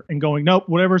 here and going, nope,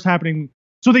 whatever's happening.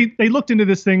 So they looked into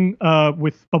this thing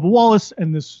with Bubba Wallace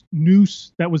and this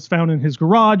noose that was found in his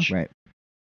garage. Right.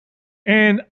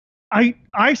 And I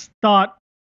thought,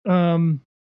 but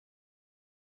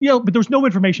there was no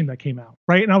information that came out,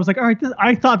 right? And I was like, all right,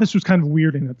 I thought this was kind of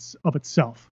weird in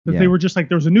itself. That they were just like,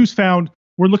 there's a noose found,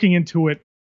 we're looking into it,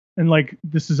 and like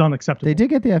this is unacceptable. They did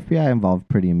get the FBI involved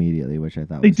pretty immediately, which I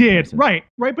thought they was did, impressive.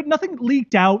 right, but nothing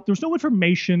leaked out. There was no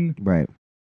information, right?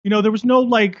 There was no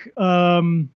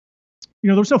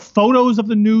there was no photos of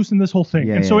the noose and this whole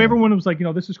thing. So everyone was like,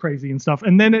 this is crazy and stuff.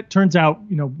 And then it turns out,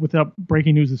 without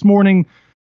breaking news this morning,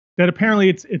 that apparently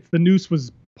it's the noose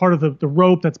was part of the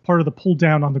rope that's part of the pull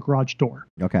down on the garage door.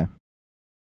 Okay.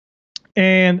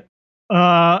 And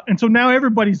so now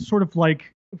everybody's sort of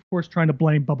like, of course, trying to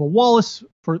blame Bubba Wallace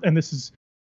and this is,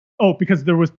 because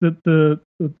there was the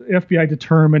FBI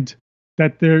determined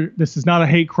that this is not a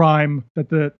hate crime,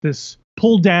 that this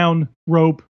pull down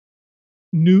rope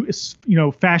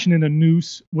fashioned in a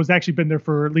noose was actually been there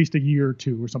for at least a year or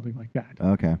two or something like that.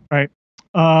 Okay. Right.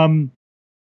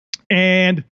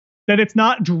 And that it's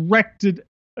not directly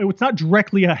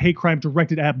a hate crime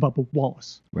directed at Bubba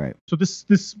Wallace. Right. So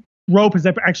this rope has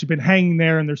actually been hanging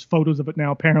there, and there's photos of it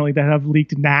now apparently that have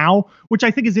leaked now, which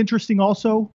I think is interesting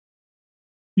also.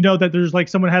 That there's like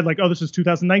someone had like, this is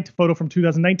 2019 photo from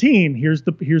 2019. Here's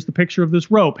the picture of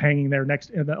this rope hanging there next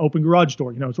in the open garage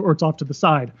door, or it's off to the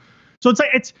side. So it's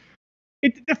like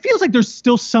it feels like there's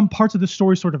still some parts of the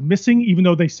story sort of missing, even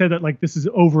though they said that like this is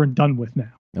over and done with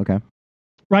now. Okay.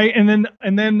 Right. And then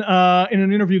in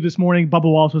an interview this morning, Bubba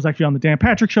Wallace was actually on the Dan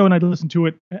Patrick Show, and I listened to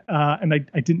it, and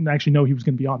I didn't actually know he was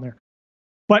going to be on there,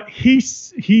 but he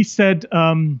said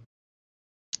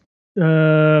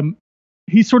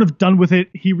he's sort of done with it.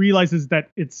 He realizes that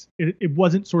it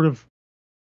wasn't sort of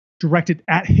directed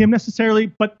at him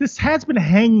necessarily, but this has been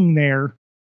hanging there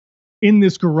in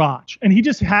this garage, and he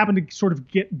just happened to sort of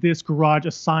get this garage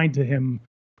assigned to him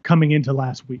coming into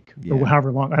last week or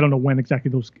however long. I don't know when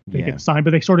exactly those they get assigned,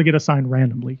 but they sort of get assigned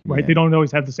randomly, right? They don't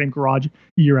always have the same garage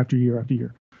year after year after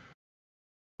year.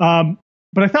 But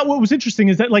I thought what was interesting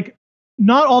is that like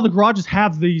not all the garages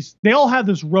have these. They all have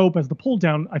this rope as the pull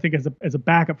down, I think, as a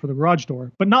backup for the garage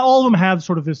door, but not all of them have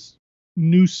sort of this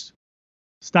noose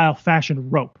style fashion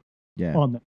rope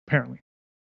on them apparently.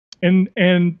 And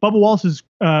Bubba Wallace's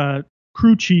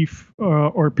crew chief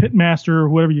or pit master or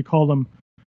whatever you call them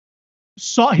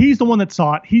he's the one that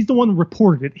saw it. He's the one that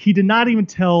reported it. He did not even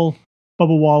tell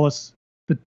Bubba Wallace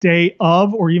the day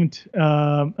of, or even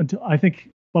until I think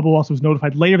Bubba Wallace was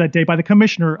notified later that day by the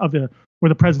commissioner or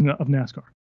the president of NASCAR.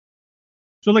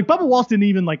 So like Bubba Wallace didn't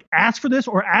even like ask for this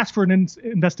or ask for an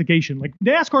investigation. Like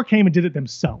NASCAR came and did it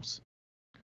themselves.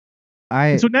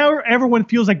 And so now everyone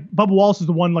feels like Bubba Wallace is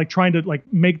the one like trying to like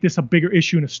make this a bigger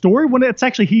issue in a story when it's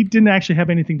actually he didn't actually have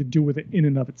anything to do with it in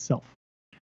and of itself.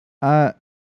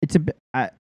 It's a bit.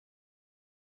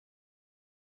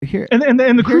 Here and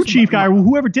the crew chief guy,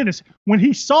 whoever did this, when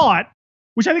he saw it,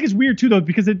 which I think is weird too, though,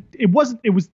 because it was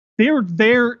they were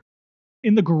there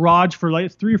in the garage for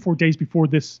like 3 or 4 days before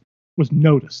this was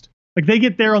noticed. Like they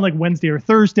get there on like Wednesday or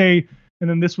Thursday, and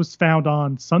then this was found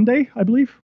on Sunday, I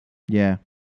believe. Yeah.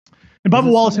 And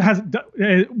Bubba Wallace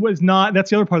was not. That's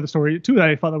the other part of the story too that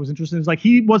I thought that was interesting. Is like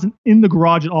he wasn't in the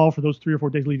garage at all for those 3 or 4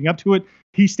 days leading up to it.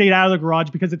 He stayed out of the garage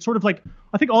because it's sort of like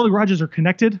I think all the garages are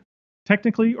connected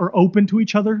technically or open to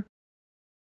each other.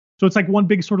 So it's like one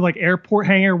big sort of like airport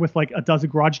hangar with like a dozen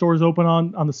garage doors open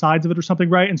on the sides of it or something,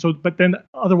 right? And so, but then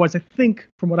otherwise, I think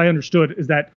from what I understood is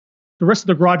that the rest of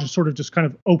the garage is sort of just kind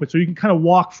of open, so you can kind of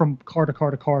walk from car to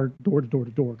car to car, door to door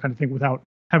to door, kind of thing, without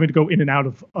having to go in and out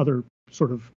of other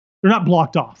sort of. They're not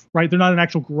blocked off, right? They're not an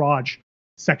actual garage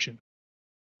section.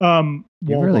 You've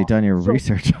really done your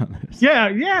research on this.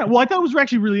 Yeah. Well, I thought it was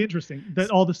actually really interesting that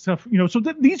all this stuff, so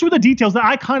these were the details that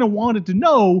I kind of wanted to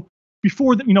know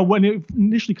before that, when it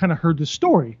initially kind of heard this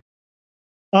story.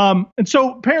 And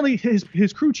so apparently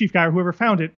his crew chief guy or whoever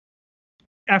found it,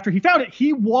 after he found it,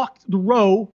 he walked the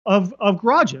row of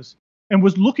garages and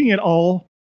was looking at all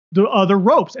the other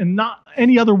ropes, and not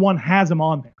any other one has them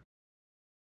on there.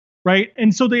 Right.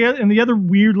 And so the other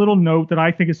weird little note that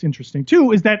I think is interesting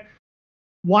too is that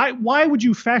why would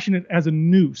you fashion it as a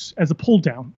noose, as a pull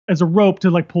down, as a rope to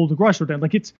like pull the garage door down?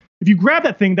 Like if you grab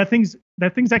that thing's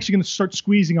actually going to start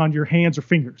squeezing on your hands or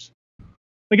fingers.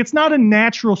 Like it's not a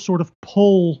natural sort of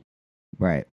pull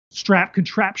strap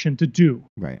contraption to do.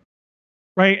 Right.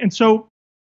 And so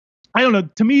I don't know.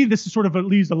 To me, this is sort of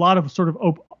leaves a lot of sort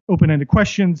of open-ended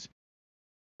questions.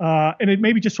 And it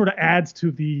maybe just sort of adds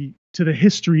to the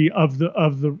history of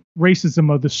the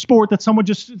racism of the sport that someone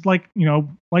just like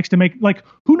likes to make. Like,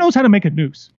 who knows how to make a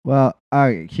noose? Well, all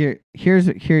right, here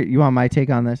you want my take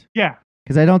on this? Yeah,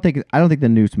 because I don't think the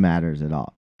noose matters at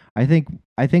all. I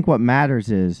think what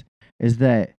matters is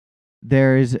that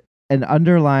there is an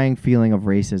underlying feeling of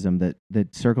racism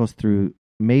that circles through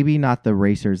maybe not the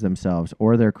racers themselves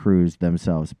or their crews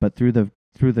themselves, but through the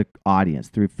audience,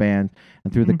 through fans,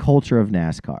 and through the culture of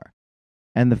NASCAR.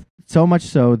 And so much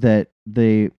so that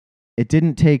it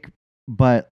didn't take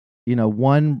but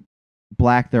one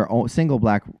single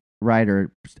black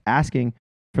rider asking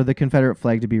for the Confederate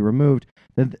flag to be removed,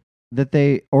 that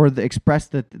they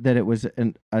expressed that it was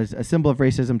a symbol of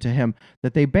racism to him,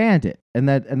 that they banned it, and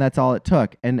that's all it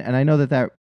took. And I know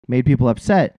that made people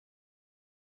upset,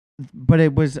 but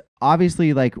it was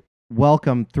obviously like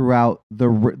welcome throughout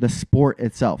the sport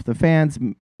itself. The fans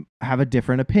have a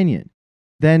different opinion.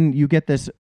 Then you get this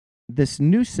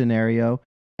new scenario,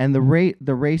 and the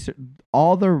race,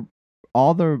 all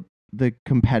the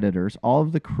competitors, all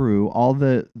of the crew, all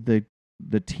the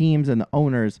teams and the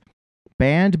owners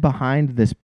band behind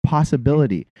this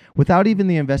possibility without even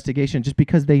the investigation, just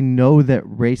because they know that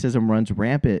racism runs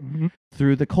rampant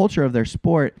through the culture of their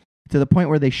sport, to the point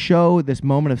where they show this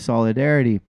moment of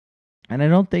solidarity. And I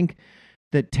don't think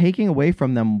that taking away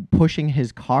from them pushing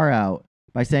his car out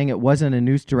by saying it wasn't a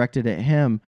noose directed at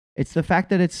him, it's the fact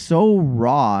that it's so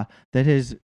raw that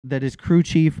his crew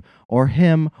chief or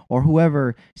him or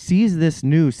whoever sees this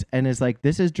noose and is like,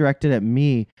 this is directed at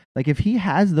me. Like, if he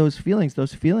has those feelings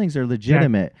are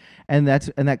legitimate. Yeah. And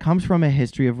that comes from a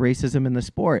history of racism in the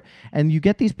sport. And you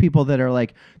get these people that are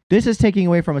like, this is taking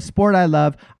away from a sport I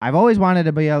love. I've always wanted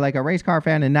to be a race car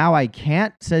fan, and now I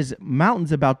can't. Says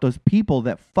mountains about those people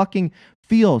that fucking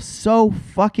feel so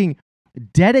fucking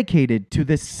dedicated to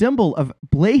this symbol of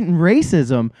blatant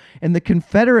racism and the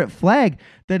Confederate flag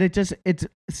that it's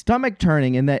stomach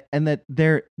turning, and that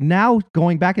they're now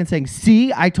going back and saying,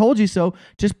 see, I told you so,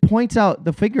 just points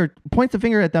the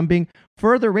finger at them being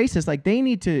further racist. Like, they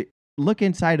need to look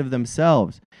inside of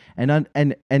themselves and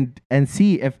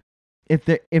see if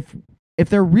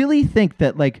they really think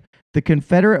that like the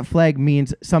Confederate flag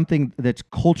means something that's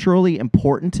culturally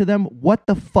important to them. What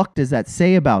the fuck does that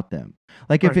say about them?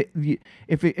 Like, right.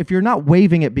 if you're not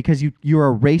waving it because you're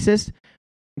a racist,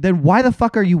 then why the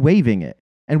fuck are you waving it?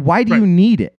 And why do you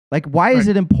need it? Like, why is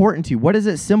it important to you? What does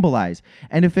it symbolize?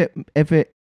 And if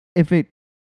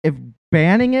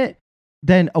banning it,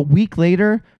 then a week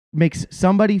later makes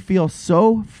somebody feel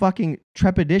so fucking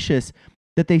trepidatious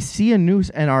that they see a noose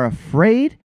and are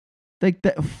afraid, like,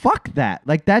 fuck that.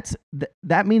 Like, that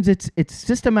means it's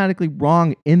systematically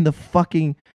wrong in the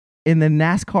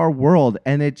NASCAR world,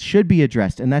 and it should be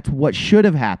addressed, and that's what should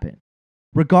have happened.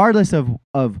 regardless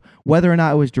of whether or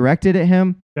not it was directed at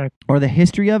him or the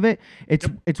history of it.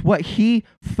 It's what he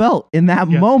felt in that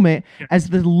moment as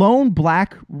the lone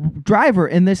black driver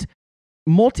in this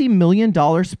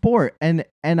multi-million-dollar sport, and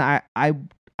I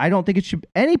don't think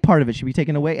any part of it should be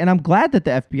taken away. And I'm glad that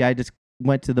the FBI just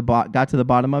got to the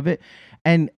bottom of it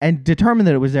and determined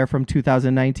that it was there from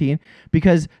 2019,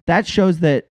 because that shows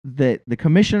that the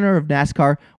commissioner of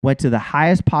NASCAR went to the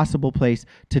highest possible place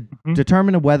to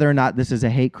determine whether or not this is a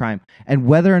hate crime, and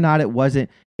whether or not it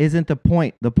isn't the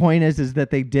point. The point is that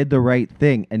they did the right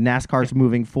thing, and NASCAR's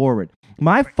moving forward.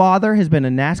 My father has been a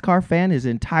NASCAR fan his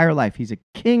entire life. He's a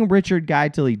King Richard guy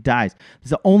till he dies.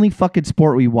 It's the only fucking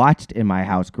sport we watched in my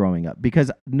house growing up, because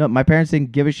my parents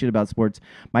didn't give a shit about sports.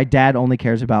 My dad only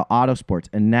cares about auto sports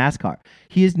and NASCAR.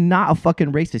 He is not a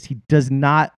fucking racist. He does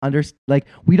not understand. Like,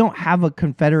 we don't have a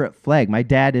Confederate flag. My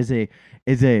dad is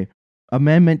a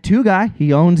Amendment 2 guy.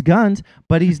 He owns guns,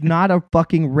 but he's not a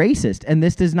fucking racist. And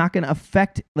this is not going to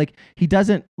affect, like, he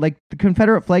doesn't, like, the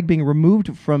Confederate flag being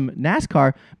removed from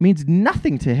NASCAR means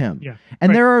nothing to him. Yeah,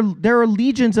 and there are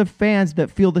legions of fans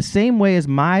that feel the same way as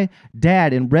my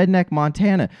dad in Redneck,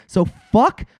 Montana. So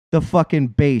fuck the fucking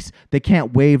base. They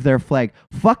can't wave their flag.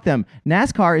 Fuck them.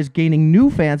 NASCAR is gaining new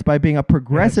fans by being a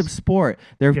progressive sport.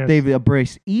 They've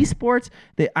embraced esports.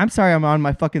 I'm sorry I'm on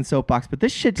my fucking soapbox, but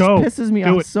this shit just pisses me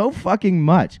off so fucking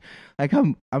much. Like,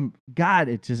 God,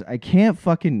 it just, I can't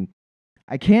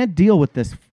deal with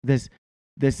this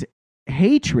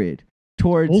hatred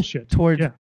towards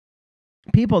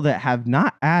people that have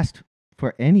not asked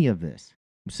for any of this.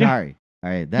 I'm sorry. All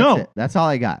right, that's it. That's all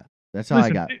I got. All I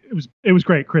got. It was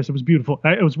great, Chris. It was beautiful.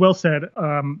 It was well said.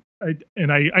 I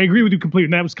agree with you completely.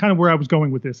 And that was kind of where I was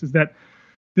going with this. Is that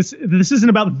this isn't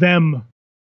about them,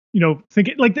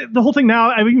 thinking like the whole thing.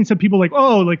 Now I've even said people like,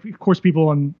 oh, like, of course people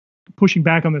on pushing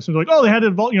back on this and they're like, oh, they had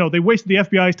to, they wasted the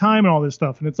FBI's time and all this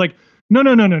stuff. And it's like, no.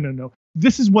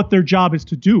 This is what their job is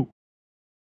to do.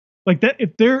 Like that,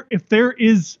 if there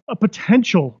is a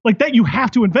potential like that, you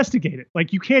have to investigate it.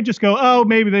 Like, you can't just go, oh,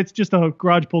 maybe that's just a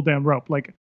garage pull down rope.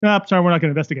 Like, sorry, we're not going to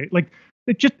investigate. Like,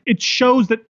 it shows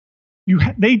that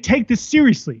they take this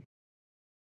seriously,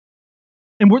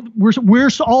 and we're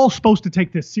all supposed to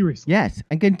take this seriously. Yes,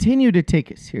 and continue to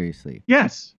take it seriously.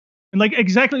 Yes, and like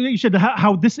exactly like you said,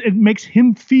 how it makes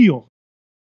him feel.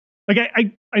 Like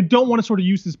I don't want to sort of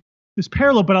use this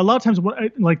parallel, but a lot of times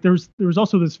like there was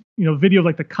also this video of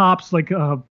like the cops like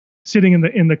sitting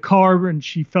in the car, and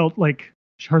she felt like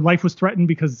her life was threatened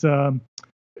because.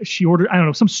 She ordered, I don't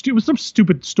know, some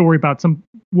stupid story about some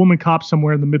woman cop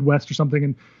somewhere in the Midwest or something,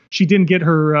 and she didn't get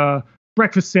her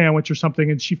breakfast sandwich or something,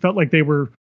 and she felt like they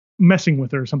were messing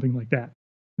with her or something like that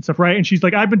and stuff, right? And she's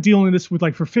like, I've been dealing with this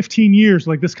for 15 years,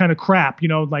 like this kind of crap,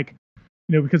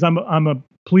 because I'm a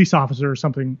police officer or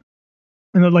something,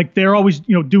 and they're always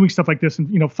doing stuff like this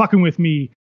and fucking with me,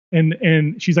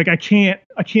 and she's like, I can't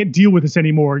deal with this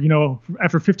anymore,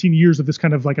 after 15 years of this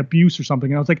kind of like abuse or something.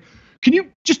 And I was like, can you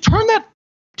just turn that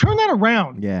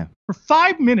around for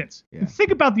 5 minutes and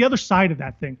think about the other side of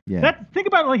that thing. Think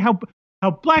about like how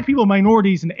black people,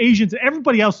 minorities, and Asians, and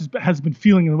everybody else has been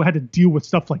feeling and had to deal with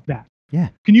stuff like that. Yeah.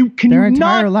 Can you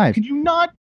entire life. Can you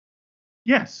not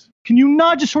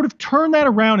just sort of turn that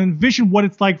around and envision what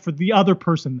it's like for the other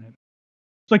person then?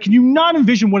 It's like, can you not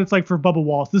envision what it's like for Bubba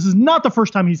Wallace? This is not the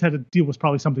first time he's had to deal with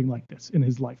probably something like this in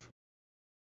his life.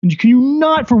 And can you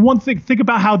not, for one thing, think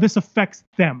about how this affects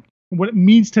them and what it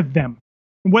means to them?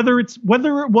 Whether it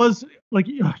was like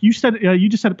you said, you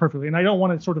just said it perfectly, and I don't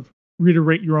want to sort of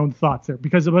reiterate your own thoughts there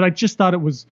but I just thought it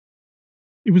was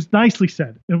nicely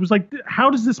said. It was like,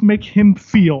 how does this make him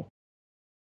feel,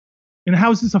 and how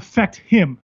does this affect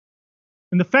him?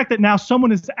 And the fact that now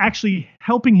someone is actually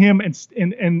helping him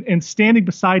and standing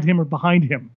beside him or behind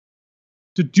him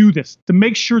to do this, to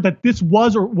make sure that this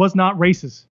was or was not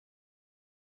racist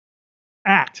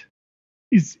act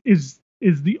is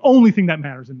the only thing that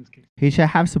matters in this case. He should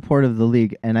have support of the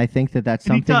league, and I think that's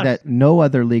something that no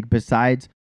other league besides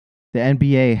the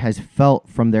NBA has felt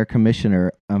from their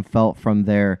commissioner and felt from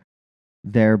their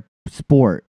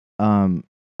sport.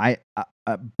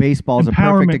 Baseball is a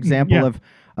perfect example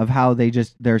of how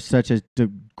there's such a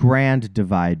grand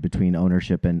divide between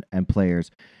ownership and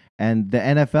players, and the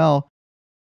NFL,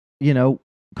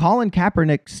 Colin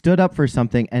Kaepernick stood up for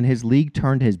something, and his league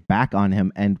turned his back on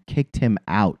him and kicked him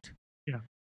out.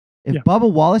 If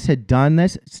Bubba Wallace had done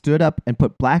this, stood up and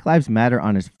put Black Lives Matter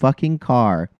on his fucking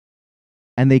car,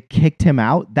 and they kicked him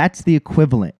out, that's the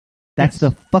equivalent. That's the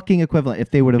fucking equivalent.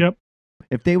 If the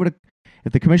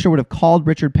commissioner would have called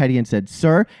Richard Petty and said,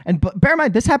 "Sir," and bear in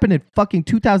mind, this happened in fucking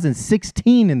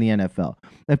 2016 in the NFL.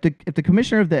 If the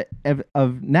commissioner of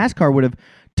NASCAR would have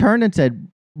turned and said,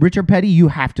 Richard Petty, you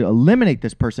have to eliminate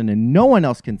this person and no one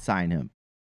else can sign him.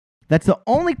 That's the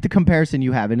only comparison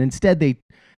you have. And instead,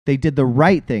 they did the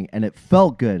right thing, and it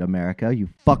felt good, America, you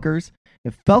fuckers.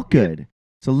 It felt good.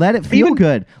 So let it feel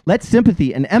good. Let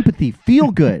sympathy and empathy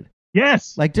feel good.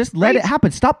 Yes. Like, just let it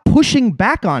happen. Stop pushing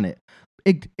back on it.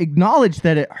 Acknowledge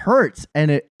that it hurts,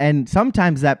 and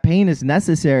sometimes that pain is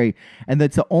necessary, and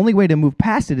that's the only way to move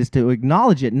past it is to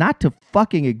acknowledge it, not to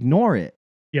fucking ignore it.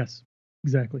 Yes,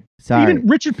 exactly. Sorry. Even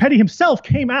Richard Petty himself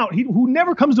came out, who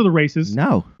never comes to the races.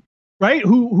 No. Right?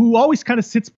 Who always kind of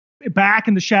sits back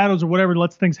in the shadows or whatever,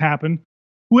 lets things happen.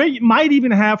 Who might even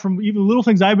have, from even little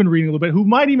things I've been reading a little bit, who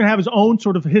might even have his own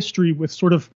sort of history with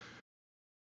sort of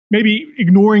maybe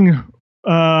ignoring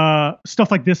stuff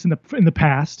like this in the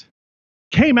past,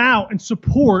 came out and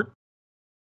support,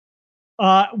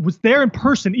 was there in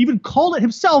person, even called it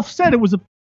himself, said it was a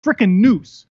freaking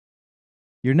noose.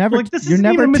 You're never. Like, this you're isn't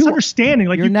never even a too, misunderstanding.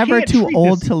 Like, you're never too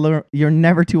old this. to learn. You're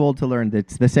never too old to learn.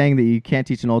 That's the saying that you can't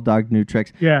teach an old dog new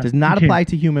tricks. Yeah, does not apply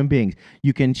to human beings.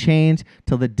 You can change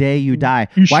till the day you die.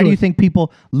 You Why should. do you think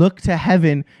people look to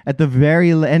heaven at the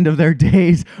very end of their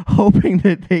days, hoping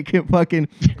that they can fucking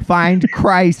find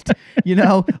Christ? You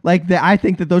know, like I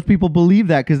think that those people believe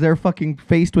that because they're fucking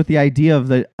faced with the idea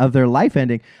of their life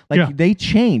ending. Like they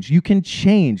change. You can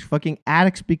change. Fucking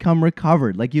addicts become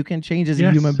recovered. Like you can change as a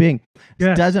human being.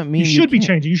 This doesn't mean you should be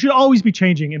changing. You should always be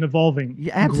changing and evolving.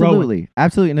 Yeah, absolutely.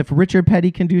 Absolutely. And if Richard Petty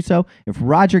can do so, if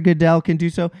Roger Goodell can do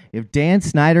so, if Dan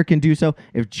Snyder can do so,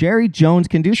 if Jerry Jones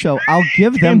can do so, I'll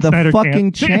give them the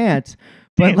fucking chance.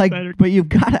 But but you've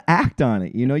got to act on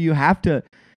it. You know, you have to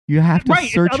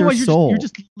search your soul. You're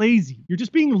just lazy. You're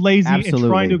just being lazy and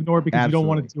trying to ignore it because you don't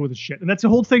want to deal with the shit. And that's the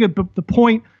whole thing of the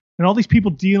point. And all these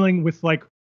people dealing with, like,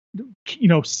 you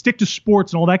know, stick to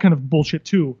sports and all that kind of bullshit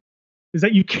too, is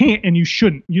that you can't and you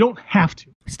shouldn't. You don't have to.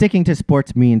 Sticking to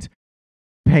sports means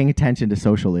paying attention to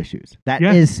social issues. That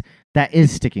is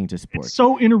sticking to sports. It's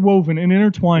so interwoven and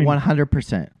intertwined.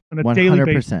 100%. On a daily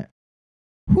basis.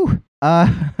 Whew.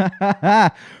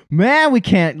 Man, we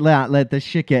can't let this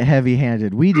shit get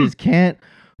heavy-handed. We just can't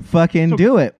fucking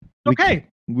do it. Okay.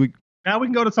 Now we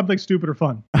can go to something stupid or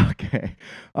fun. Okay.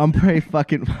 I'm pretty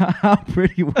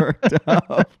worked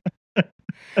up.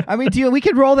 I mean, we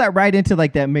could roll that right into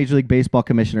like that Major League Baseball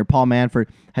commissioner, Paul Manfred,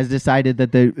 has decided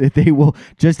that they will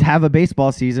just have a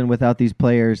baseball season without these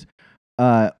players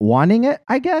wanting it,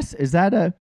 I guess. Is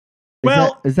that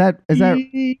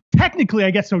technically,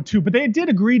 I guess so too, but they did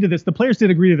agree to this. The players did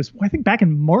agree to this. Well, I think back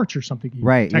in March or something.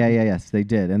 Right. Yes, they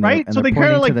did. And right. So they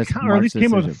kind of or at least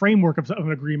came up with a framework of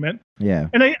an agreement. Yeah.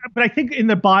 But I think in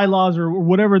the bylaws or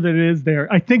whatever that is there,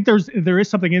 I think there is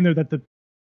something in there that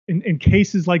in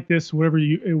cases like this, however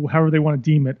they want to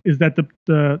deem it, is that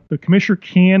the commissioner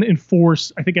can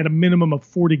enforce, I think, at a minimum of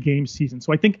 40 game season.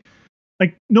 So I think,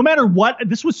 like, no matter what,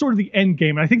 this was sort of the end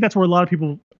game. And I think that's where a lot of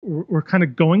people were kind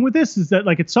of going with this, is that,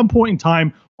 like, at some point in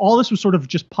time, all this was sort of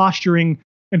just posturing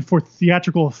and for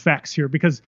theatrical effects here,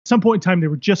 because at some point in time, they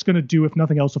were just going to do, if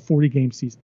nothing else, a 40 game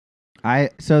season.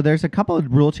 So there's a couple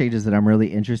of rule changes that I'm really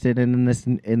interested in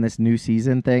this new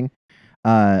season thing.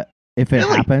 If it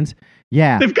happens.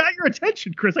 Yeah. They've got your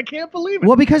attention, Chris. I can't believe it.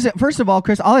 Well, because first of all,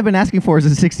 Chris, all I've been asking for is a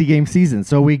 60-game season,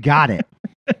 so we got it.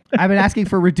 I've been asking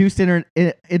for reduced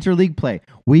interleague play.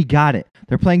 We got it.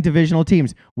 They're playing divisional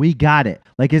teams. We got it.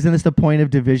 Like, isn't this the point of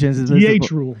divisions? DH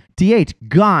rule. DH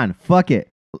gone. Fuck it.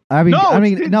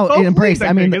 No, embrace.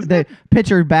 The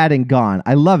pitcher batting gone.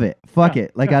 I love it. Fuck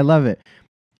it. Like, I love it.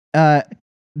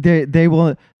 Their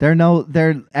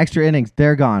extra innings,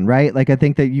 they're gone, right? Like, I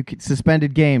think that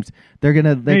suspended games, they're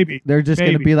just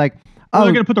gonna be like,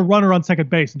 they're gonna put the runner on second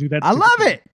base and do that. I love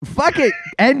it. Fuck it.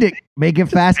 End it. Make it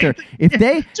faster. If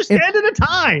they just end in a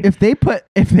tie. If they put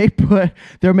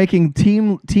they're making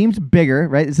teams bigger,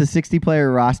 right? It's a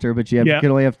 60-player roster, but you can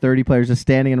only have 30 players just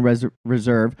standing in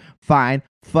reserve. Fine.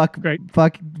 Fuck.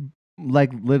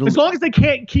 Like little. As long as they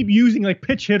can't keep using like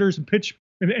pitch hitters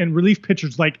and relief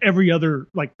pitchers like every other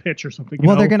like pitch or something.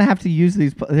 They're gonna have to use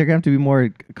these. They're gonna have to be more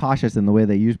cautious in the way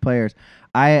they use players.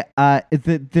 They're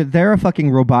a fucking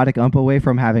robotic ump away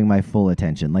from having my full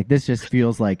attention. Like, this just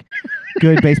feels like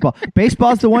good baseball.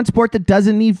 Baseball's the one sport that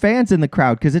doesn't need fans in the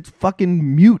crowd because it's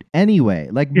fucking mute anyway.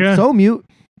 Like, so mute.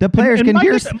 The players can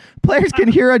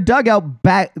hear a dugout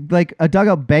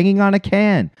banging on a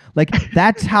can. Like,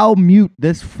 that's how mute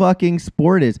this fucking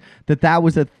sport is. That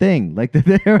was a thing. Like,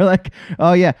 they were like,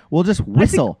 oh yeah, we'll just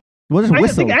whistle. I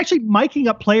think actually miking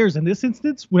up players in this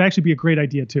instance would actually be a great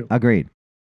idea too. Agreed.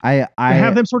 I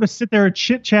have them sort of sit there and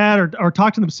chit chat or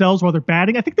talk to themselves while they're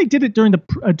batting. I think they did it during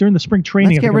the spring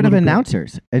training. Let's get rid of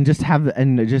announcers and just have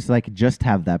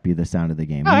that be the sound of the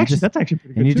game. Oh, actually, that's actually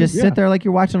pretty good. And you just sit there like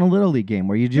you're watching a little league game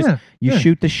where you just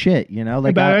shoot the shit, you know,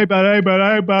 like yeah,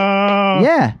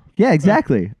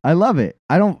 exactly. I love it.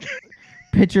 I don't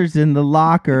pitchers in the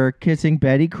locker kissing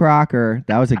Betty Crocker.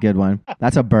 That was a good one.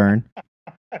 That's a burn.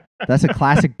 That's a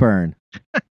classic burn.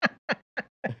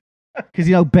 Because,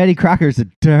 you know, Betty Crocker's a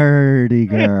dirty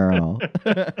girl.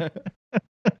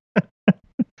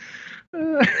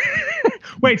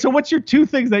 Wait, so what's your two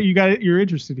things that you're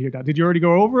interested in here now? Did you already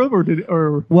go over them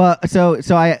or? Well, so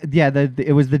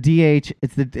it was the DH.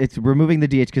 It's removing the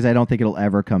DH because I don't think it'll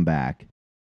ever come back.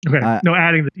 Okay. No,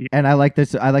 adding the DH. And I like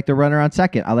this. I like the runner on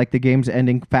second. I like the games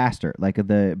ending faster. Like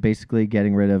basically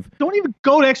getting rid of. Don't even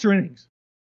go to extra innings.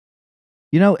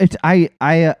 You know, I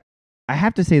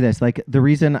have to say this, like the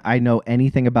reason I know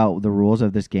anything about the rules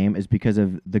of this game is because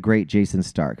of the great Jason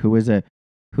Stark, who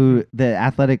the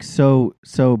Athletics so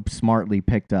smartly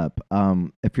picked up.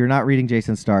 If you're not reading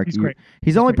Jason Stark,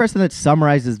 he's the only person that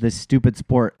summarizes this stupid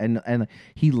sport, and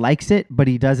he likes it, but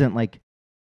he doesn't like.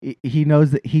 He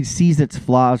knows that he sees its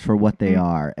flaws for what they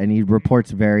are, and he reports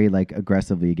very like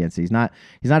aggressively against it. He's not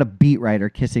a beat writer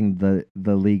kissing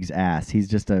the league's ass. He's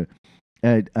just a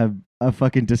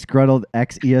fucking disgruntled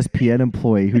ex-ESPN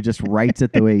employee who just writes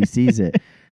it the way he sees it,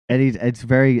 and it's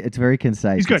very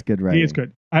concise. He's good. It's good writing. He is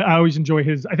good. I always enjoy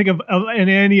his. I think of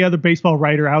any other baseball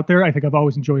writer out there, I think I've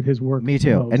always enjoyed his work. Me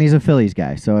too. And he's a Phillies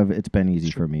guy, so it's been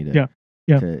easy for me to.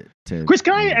 Yeah. Chris,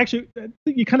 can I actually?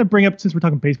 You kind of bring up, since we're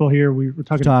talking baseball here, we're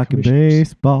talking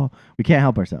baseball. We can't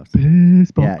help ourselves.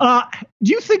 Baseball. Yeah.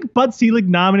 Do you think Bud Selig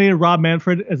nominated Rob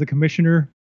Manfred as a commissioner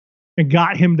and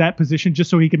got him that position just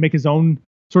so he could make his own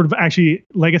sort of actually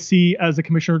legacy as a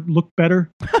commissioner look better?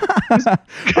 Because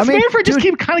Manfred just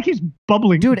keeps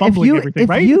bubbling everything,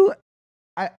 right?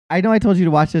 I know I told you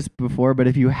to watch this before, but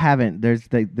if you haven't, there's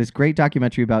this great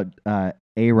documentary about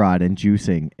A-Rod and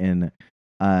juicing, and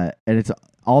it's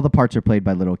all the parts are played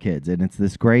by little kids, and it's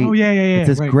this great it's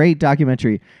this great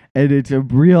documentary, and it's a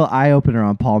real eye opener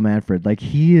on Paul Manfred. Like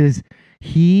he is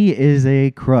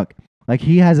a crook. Like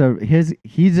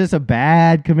he's just a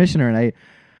bad commissioner, and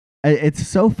it's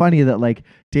so funny that like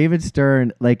David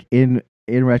Stern, like in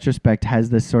retrospect, has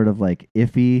this sort of like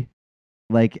iffy,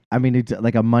 like I mean it's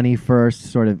like a money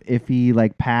first sort of iffy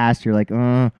like past. You're like,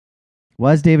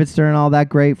 was David Stern all that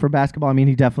great for basketball? I mean,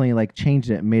 he definitely like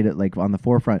changed it and made it like on the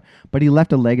forefront, but he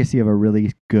left a legacy of a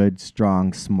really good,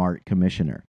 strong, smart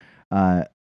commissioner. And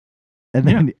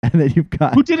then you've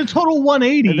got who did a total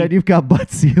 180. And then you've got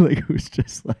Bud Selig, who's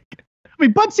just like. I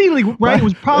mean, Bud Selig, right?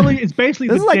 It's basically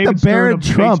this is like the Barron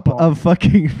Trump of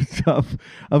fucking stuff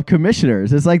of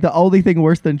commissioners. It's like the only thing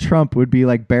worse than Trump would be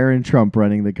like Barron Trump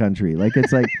running the country. Like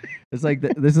it's like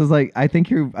this is like I think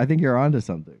you're onto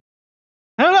something.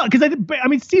 I don't know, because I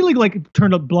mean, Selig like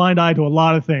turned a blind eye to a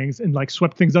lot of things and like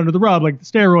swept things under the rug, like the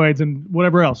steroids and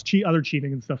whatever else, other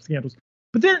cheating and stuff, scandals.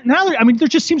 But there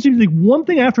just seems to be like one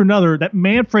thing after another that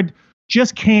Manfred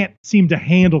just can't seem to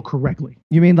handle correctly.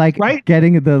 You mean like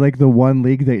getting the one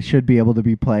league that should be able to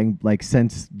be playing like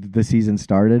since the season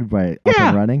started, right? Up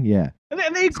and running, yeah. And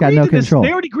they agreed to this.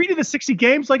 They already agreed to the 60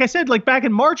 games, like I said, like back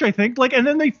in March, I think. Like, and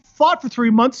then they fought for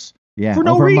 3 months for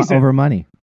no reason. Over money.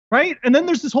 Right? And then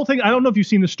there's this whole thing. I don't know if you've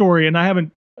seen the story, and I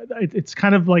haven't. It's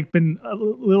kind of like been a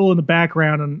little in the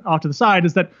background and off to the side.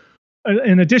 Is that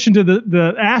in addition to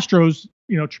the Astros,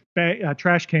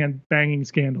 trash can banging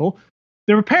scandal,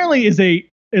 there apparently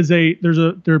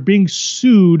they're being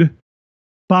sued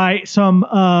by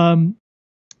some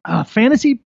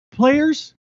fantasy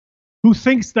players who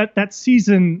thinks that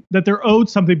season that they're owed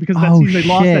something because of that season they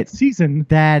lost that season.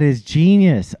 That is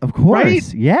genius, of course.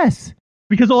 Right? Yes.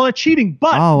 Because of all that cheating.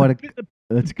 But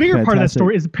the bigger part of that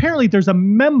story is apparently there's a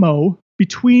memo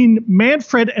between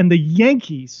Manfred and the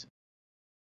Yankees,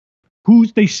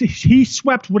 he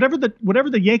swept whatever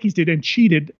the Yankees did and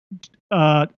cheated,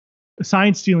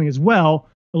 sign stealing as well,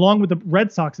 along with the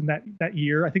Red Sox in that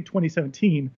year, I think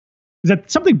 2017. Is that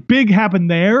something big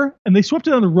happened there, and they swept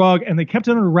it under the rug and they kept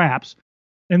it under wraps.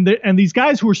 And these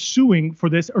guys who are suing for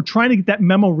this are trying to get that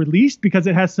memo released because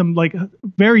it has some like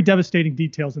very devastating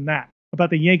details in that about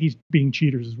the Yankees being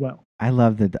cheaters as well. I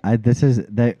love that.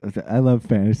 I love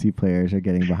fantasy players are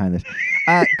getting behind this.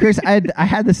 Chris, I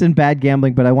had this in Bad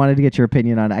Gambling, but I wanted to get your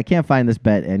opinion on it. I can't find this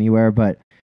bet anywhere, but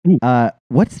Ooh.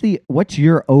 What's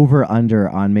your over under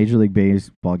on Major League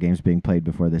Baseball games being played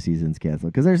before the season's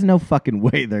canceled? Because there's no fucking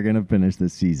way they're gonna finish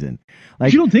this season.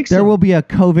 Like, you don't think there so? will be a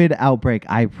COVID outbreak.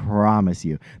 I promise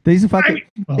you. These fucking.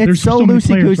 Well, It's there's so many loosey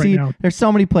players goosey. right now. There's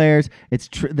so many players.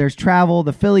 There's travel.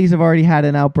 The Phillies have already had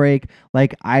an outbreak.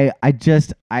 Like, I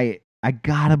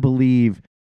gotta believe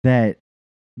that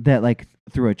like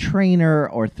through a trainer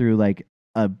or through like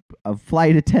a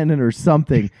flight attendant or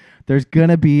something, there's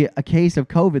gonna be a case of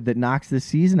COVID that knocks this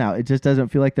season out. It just doesn't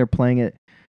feel like they're playing it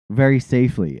very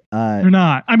safely. They're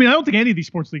not. I mean, I don't think any of these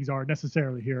sports leagues are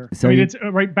necessarily here. So I mean, it's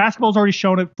right. Basketball's already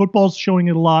shown it. Football's showing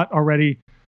it a lot already.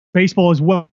 Baseball as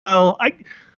well.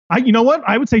 You know what?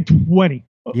 I would say 20.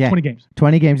 Yeah. 20 games.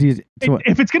 20 games.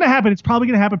 If it's gonna happen, it's probably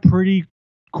gonna happen pretty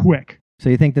quick. So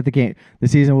you think that the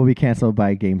season will be canceled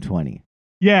by game 20?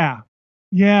 Yeah.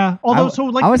 Although,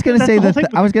 I was gonna say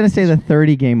the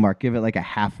 30 game mark. Give it like a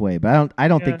halfway, but I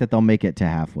don't think that they'll make it to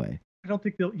halfway. I don't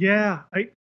think they'll. Yeah.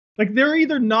 They're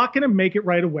either not going to make it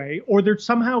right away, or they're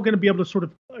somehow going to be able to sort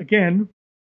of again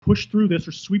push through this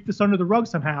or sweep this under the rug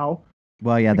somehow.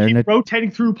 Well, yeah, they're rotating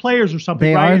through players or something.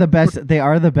 They are the best. They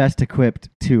are the best equipped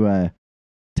to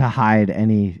hide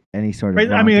any sort of.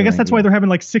 Right? I mean, I guess that's why they're having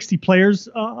like 60 players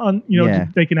on.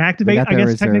 They can activate. I guess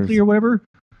reserves. Technically or whatever.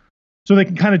 So they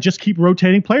can kind of just keep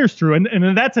rotating players through, and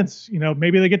in that sense,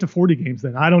 maybe they get to 40 games.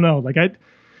 Then I don't know.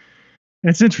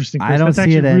 It's interesting. Chris. I don't That's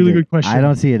see actually it a really good question. I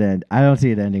don't see it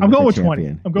ending. I'm going with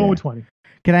 20. I'm going with 20.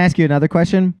 Can I ask you another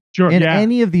question? Sure. In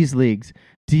any of these leagues,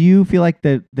 do you feel like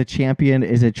the champion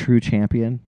is a true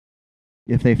champion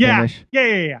if they finish?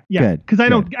 Yeah. Good. Because I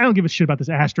don't give a shit about this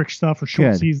asterisk stuff or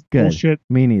short season bullshit.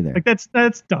 Me neither. Like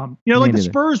that's dumb. The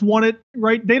Spurs won it,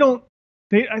 right? They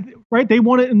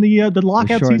won it in the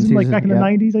lockout season, like back in the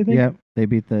 90s, I think. Yep. They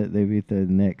beat the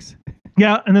Knicks.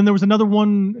 Yeah, and then there was another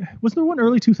one. Was there one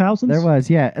early 2000s? There was,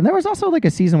 yeah, and there was also like a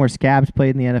season where Scabs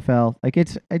played in the NFL. Like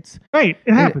it's right.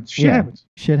 It happens. Shit happens.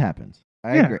 Shit happens.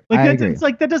 I agree. Like I agree. It's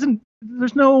like that doesn't.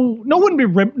 There's no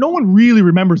one really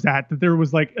remembers that there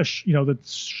was like the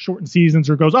shortened seasons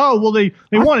or goes they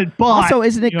won it, but also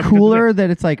isn't it cooler that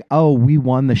it's like we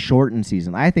won the shortened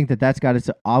season? I think that's got its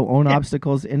own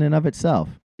obstacles in and of itself.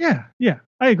 Yeah,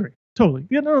 I agree. Totally.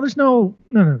 Yeah, no, there's no.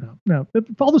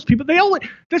 All those people,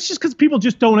 that's just because people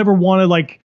just don't ever want to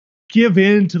like give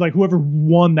in to like whoever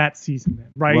won that season,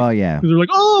 then, right? Well, yeah. Because they're like,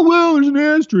 there's an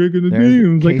asterisk in the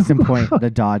name. Case in like, point,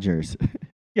 the Dodgers.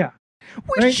 Yeah.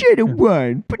 We should have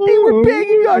won, but they were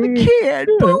banging on a can.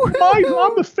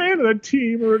 I'm the fan of that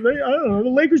team, or I don't know, the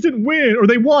Lakers didn't win, or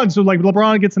they won, so like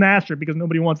LeBron gets an asterisk because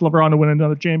nobody wants LeBron to win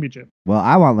another championship. Well,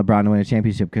 I want LeBron to win a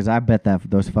championship because I bet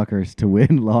those fuckers to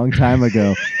win a long time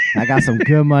ago. I got some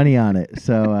good money on it,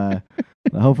 so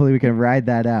hopefully we can ride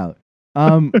that out.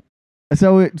 I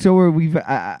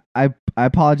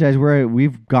apologize.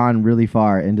 We've gone really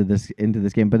far into this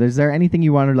game, but is there anything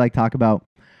you want to like talk about?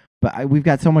 But we've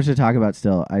got so much to talk about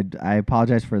still. I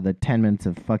apologize for the 10 minutes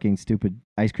of fucking stupid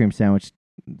ice cream sandwich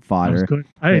fodder. That was good.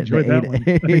 I enjoyed that one. I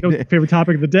think that was my favorite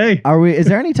topic of the day. Is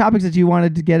there any topics that you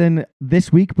wanted to get in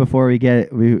this week before we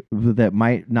that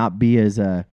might not be as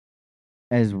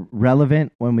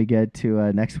relevant when we get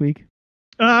to next week?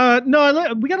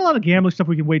 No, we got a lot of gambling stuff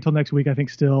we can wait till next week, I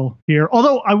think, still here.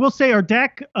 Although I will say our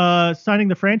Dak signing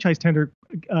the franchise tender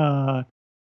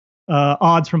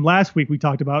odds from last week we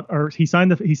talked about, or he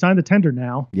signed the tender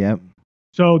now. Yep.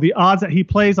 So the odds that he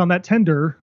plays on that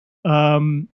tender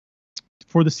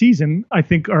for the season, I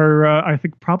think are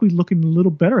probably looking a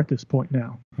little better at this point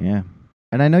now. Yeah.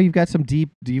 And I know you've got some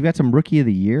rookie of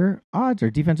the year odds or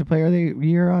defensive player of the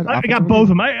year odds. I got both of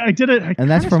them. I did it. And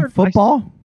that's from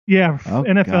football?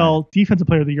 NFL God. Defensive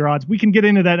player of the year odds. We can get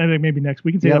into that maybe next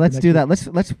week. Let's do that.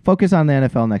 Let's focus on the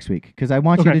NFL next week because I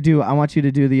want you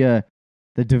to do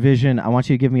the division. I want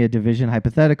you to give me a division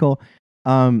hypothetical.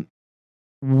 One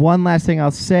last thing I'll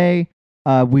say,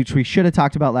 which we should have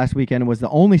talked about last weekend, was the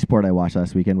only sport I watched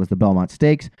last weekend was the Belmont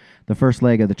Stakes, the first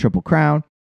leg of the Triple Crown.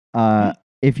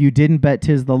 If you didn't bet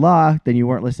 'tis the law, then you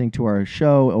weren't listening to our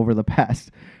show over the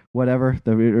past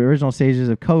the original stages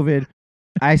of COVID.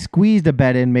 I squeezed a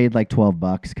bet in, made like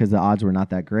 $12 because the odds were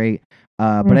not that great.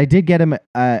 But I did get him.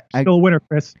 Still a winner,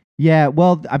 Chris. Yeah,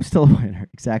 well, I'm still a winner.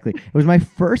 Exactly. It was my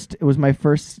first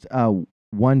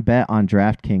one bet on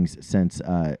DraftKings since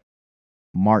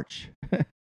March.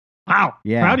 Wow.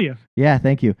 Yeah. Proud of you. Yeah,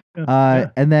 thank you.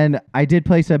 And then I did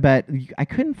place a bet. I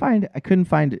couldn't find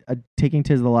taking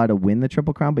 'tis the law to win the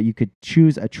Triple Crown, but you could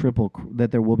choose that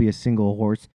there will be a single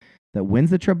horse that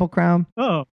wins the Triple Crown.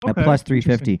 Oh, okay. At plus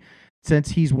 350.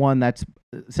 Since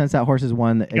since that horse has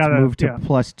won, it's moved to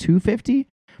plus 250.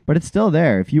 But it's still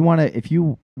there. If you want to,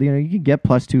 you can get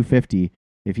plus 250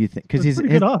 If you think, because That's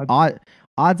pretty his good odds.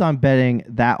 odds on betting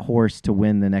that horse to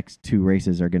win the next 2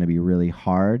 races are going to be really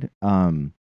hard.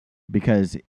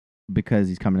 Because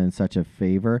he's coming in such a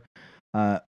favor.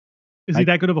 Is he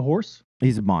that good of a horse?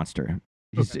 He's a monster.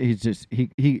 He's just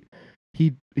he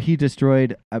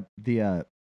destroyed the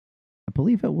I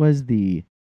believe it was the,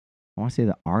 I want to say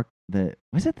the arc,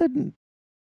 was it the,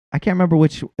 I can't remember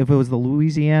which, if it was the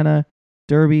Louisiana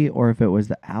Derby or if it was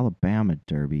the Alabama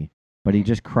Derby, but he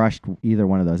just crushed either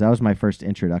one of those. That was my first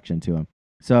introduction to him.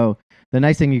 So the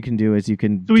nice thing you can do is you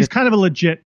can. So he's kind of a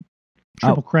legit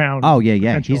Triple Crown. Oh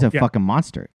yeah. He's a fucking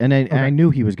monster, and I knew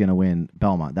he was gonna win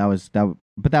Belmont.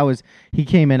 But he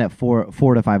came in at 4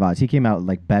 to 5 odds. He came out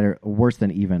like worse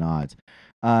than even odds.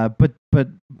 But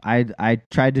I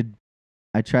tried to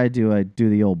do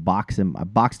the old box him. I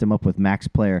boxed him up with Max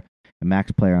Player, and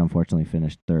Max Player unfortunately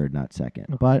finished third, not second.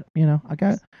 Okay. But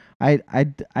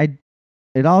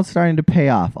it all starting to pay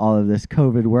off. All of this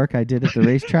COVID work I did at the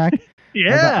racetrack.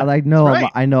 Yeah, I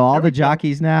know all the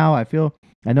jockeys now. I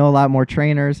know a lot more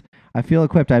trainers. I feel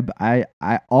equipped.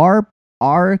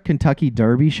 Our Kentucky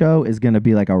Derby show is going to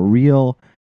be like a real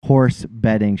horse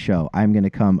betting show. I'm going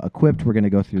to come equipped. We're going to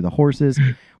go through the horses.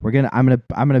 I'm going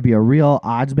to be a real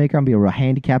odds maker. I'm going to be a real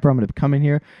handicapper. I'm going to come in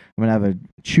here. I'm going to have a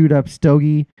chewed up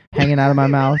stogie hanging out of my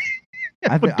mouth.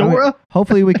 Fedora.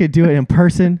 Hopefully we could do it in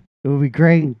person. It would be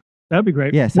great. That'd be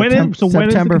great. Yeah,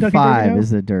 September 5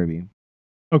 is the Derby.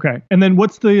 Okay, and then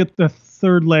what's the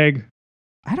third leg?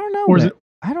 I don't know.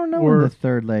 I don't know when the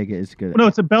third leg is good. No,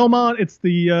 it's a Belmont. It's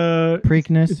the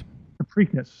Preakness. It's the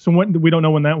Preakness. So we don't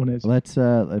know when that one is.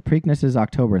 Preakness is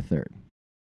October 3rd.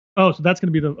 Oh, so that's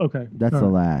going to be That's the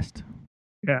last.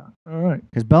 Yeah. All right.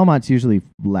 Because Belmont's usually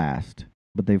last,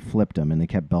 but they flipped them and they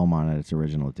kept Belmont at its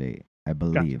original date. I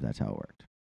believe that's how it worked.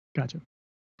 Gotcha.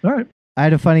 All right. I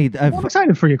had a funny. I'm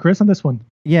excited for you, Chris, on this one.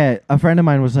 Yeah, a friend of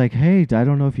mine was like, "Hey, I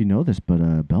don't know if you know this,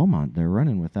 but Belmont, they're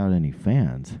running without any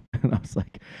fans." And I was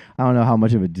like, "I don't know how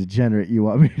much of a degenerate you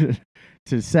want me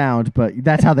to sound, but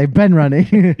that's how they've been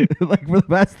running like for the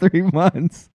past 3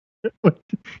 months."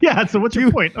 Yeah. So what's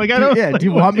your point? Like, I don't. Yeah. Do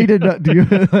you want me to know? Do you?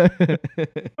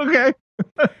 Okay.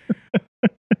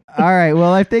 All right.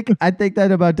 Well, I think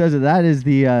that about does it. That is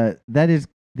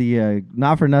the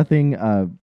not for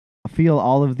nothing. Feel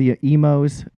all of the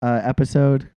emos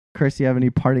episode. Chris, you have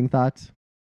any parting thoughts?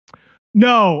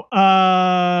 No.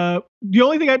 The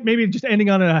only thing maybe just ending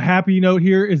on a happy note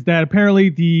here is that apparently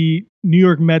the New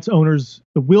York Mets owners,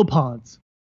 the Wilpons,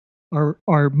 are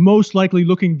most likely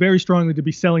looking very strongly to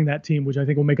be selling that team, which I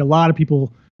think will make a lot of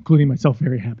people, including myself,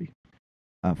 very happy.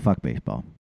 Fuck baseball.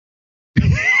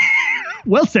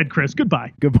 Well said, Chris.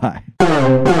 Goodbye. Goodbye.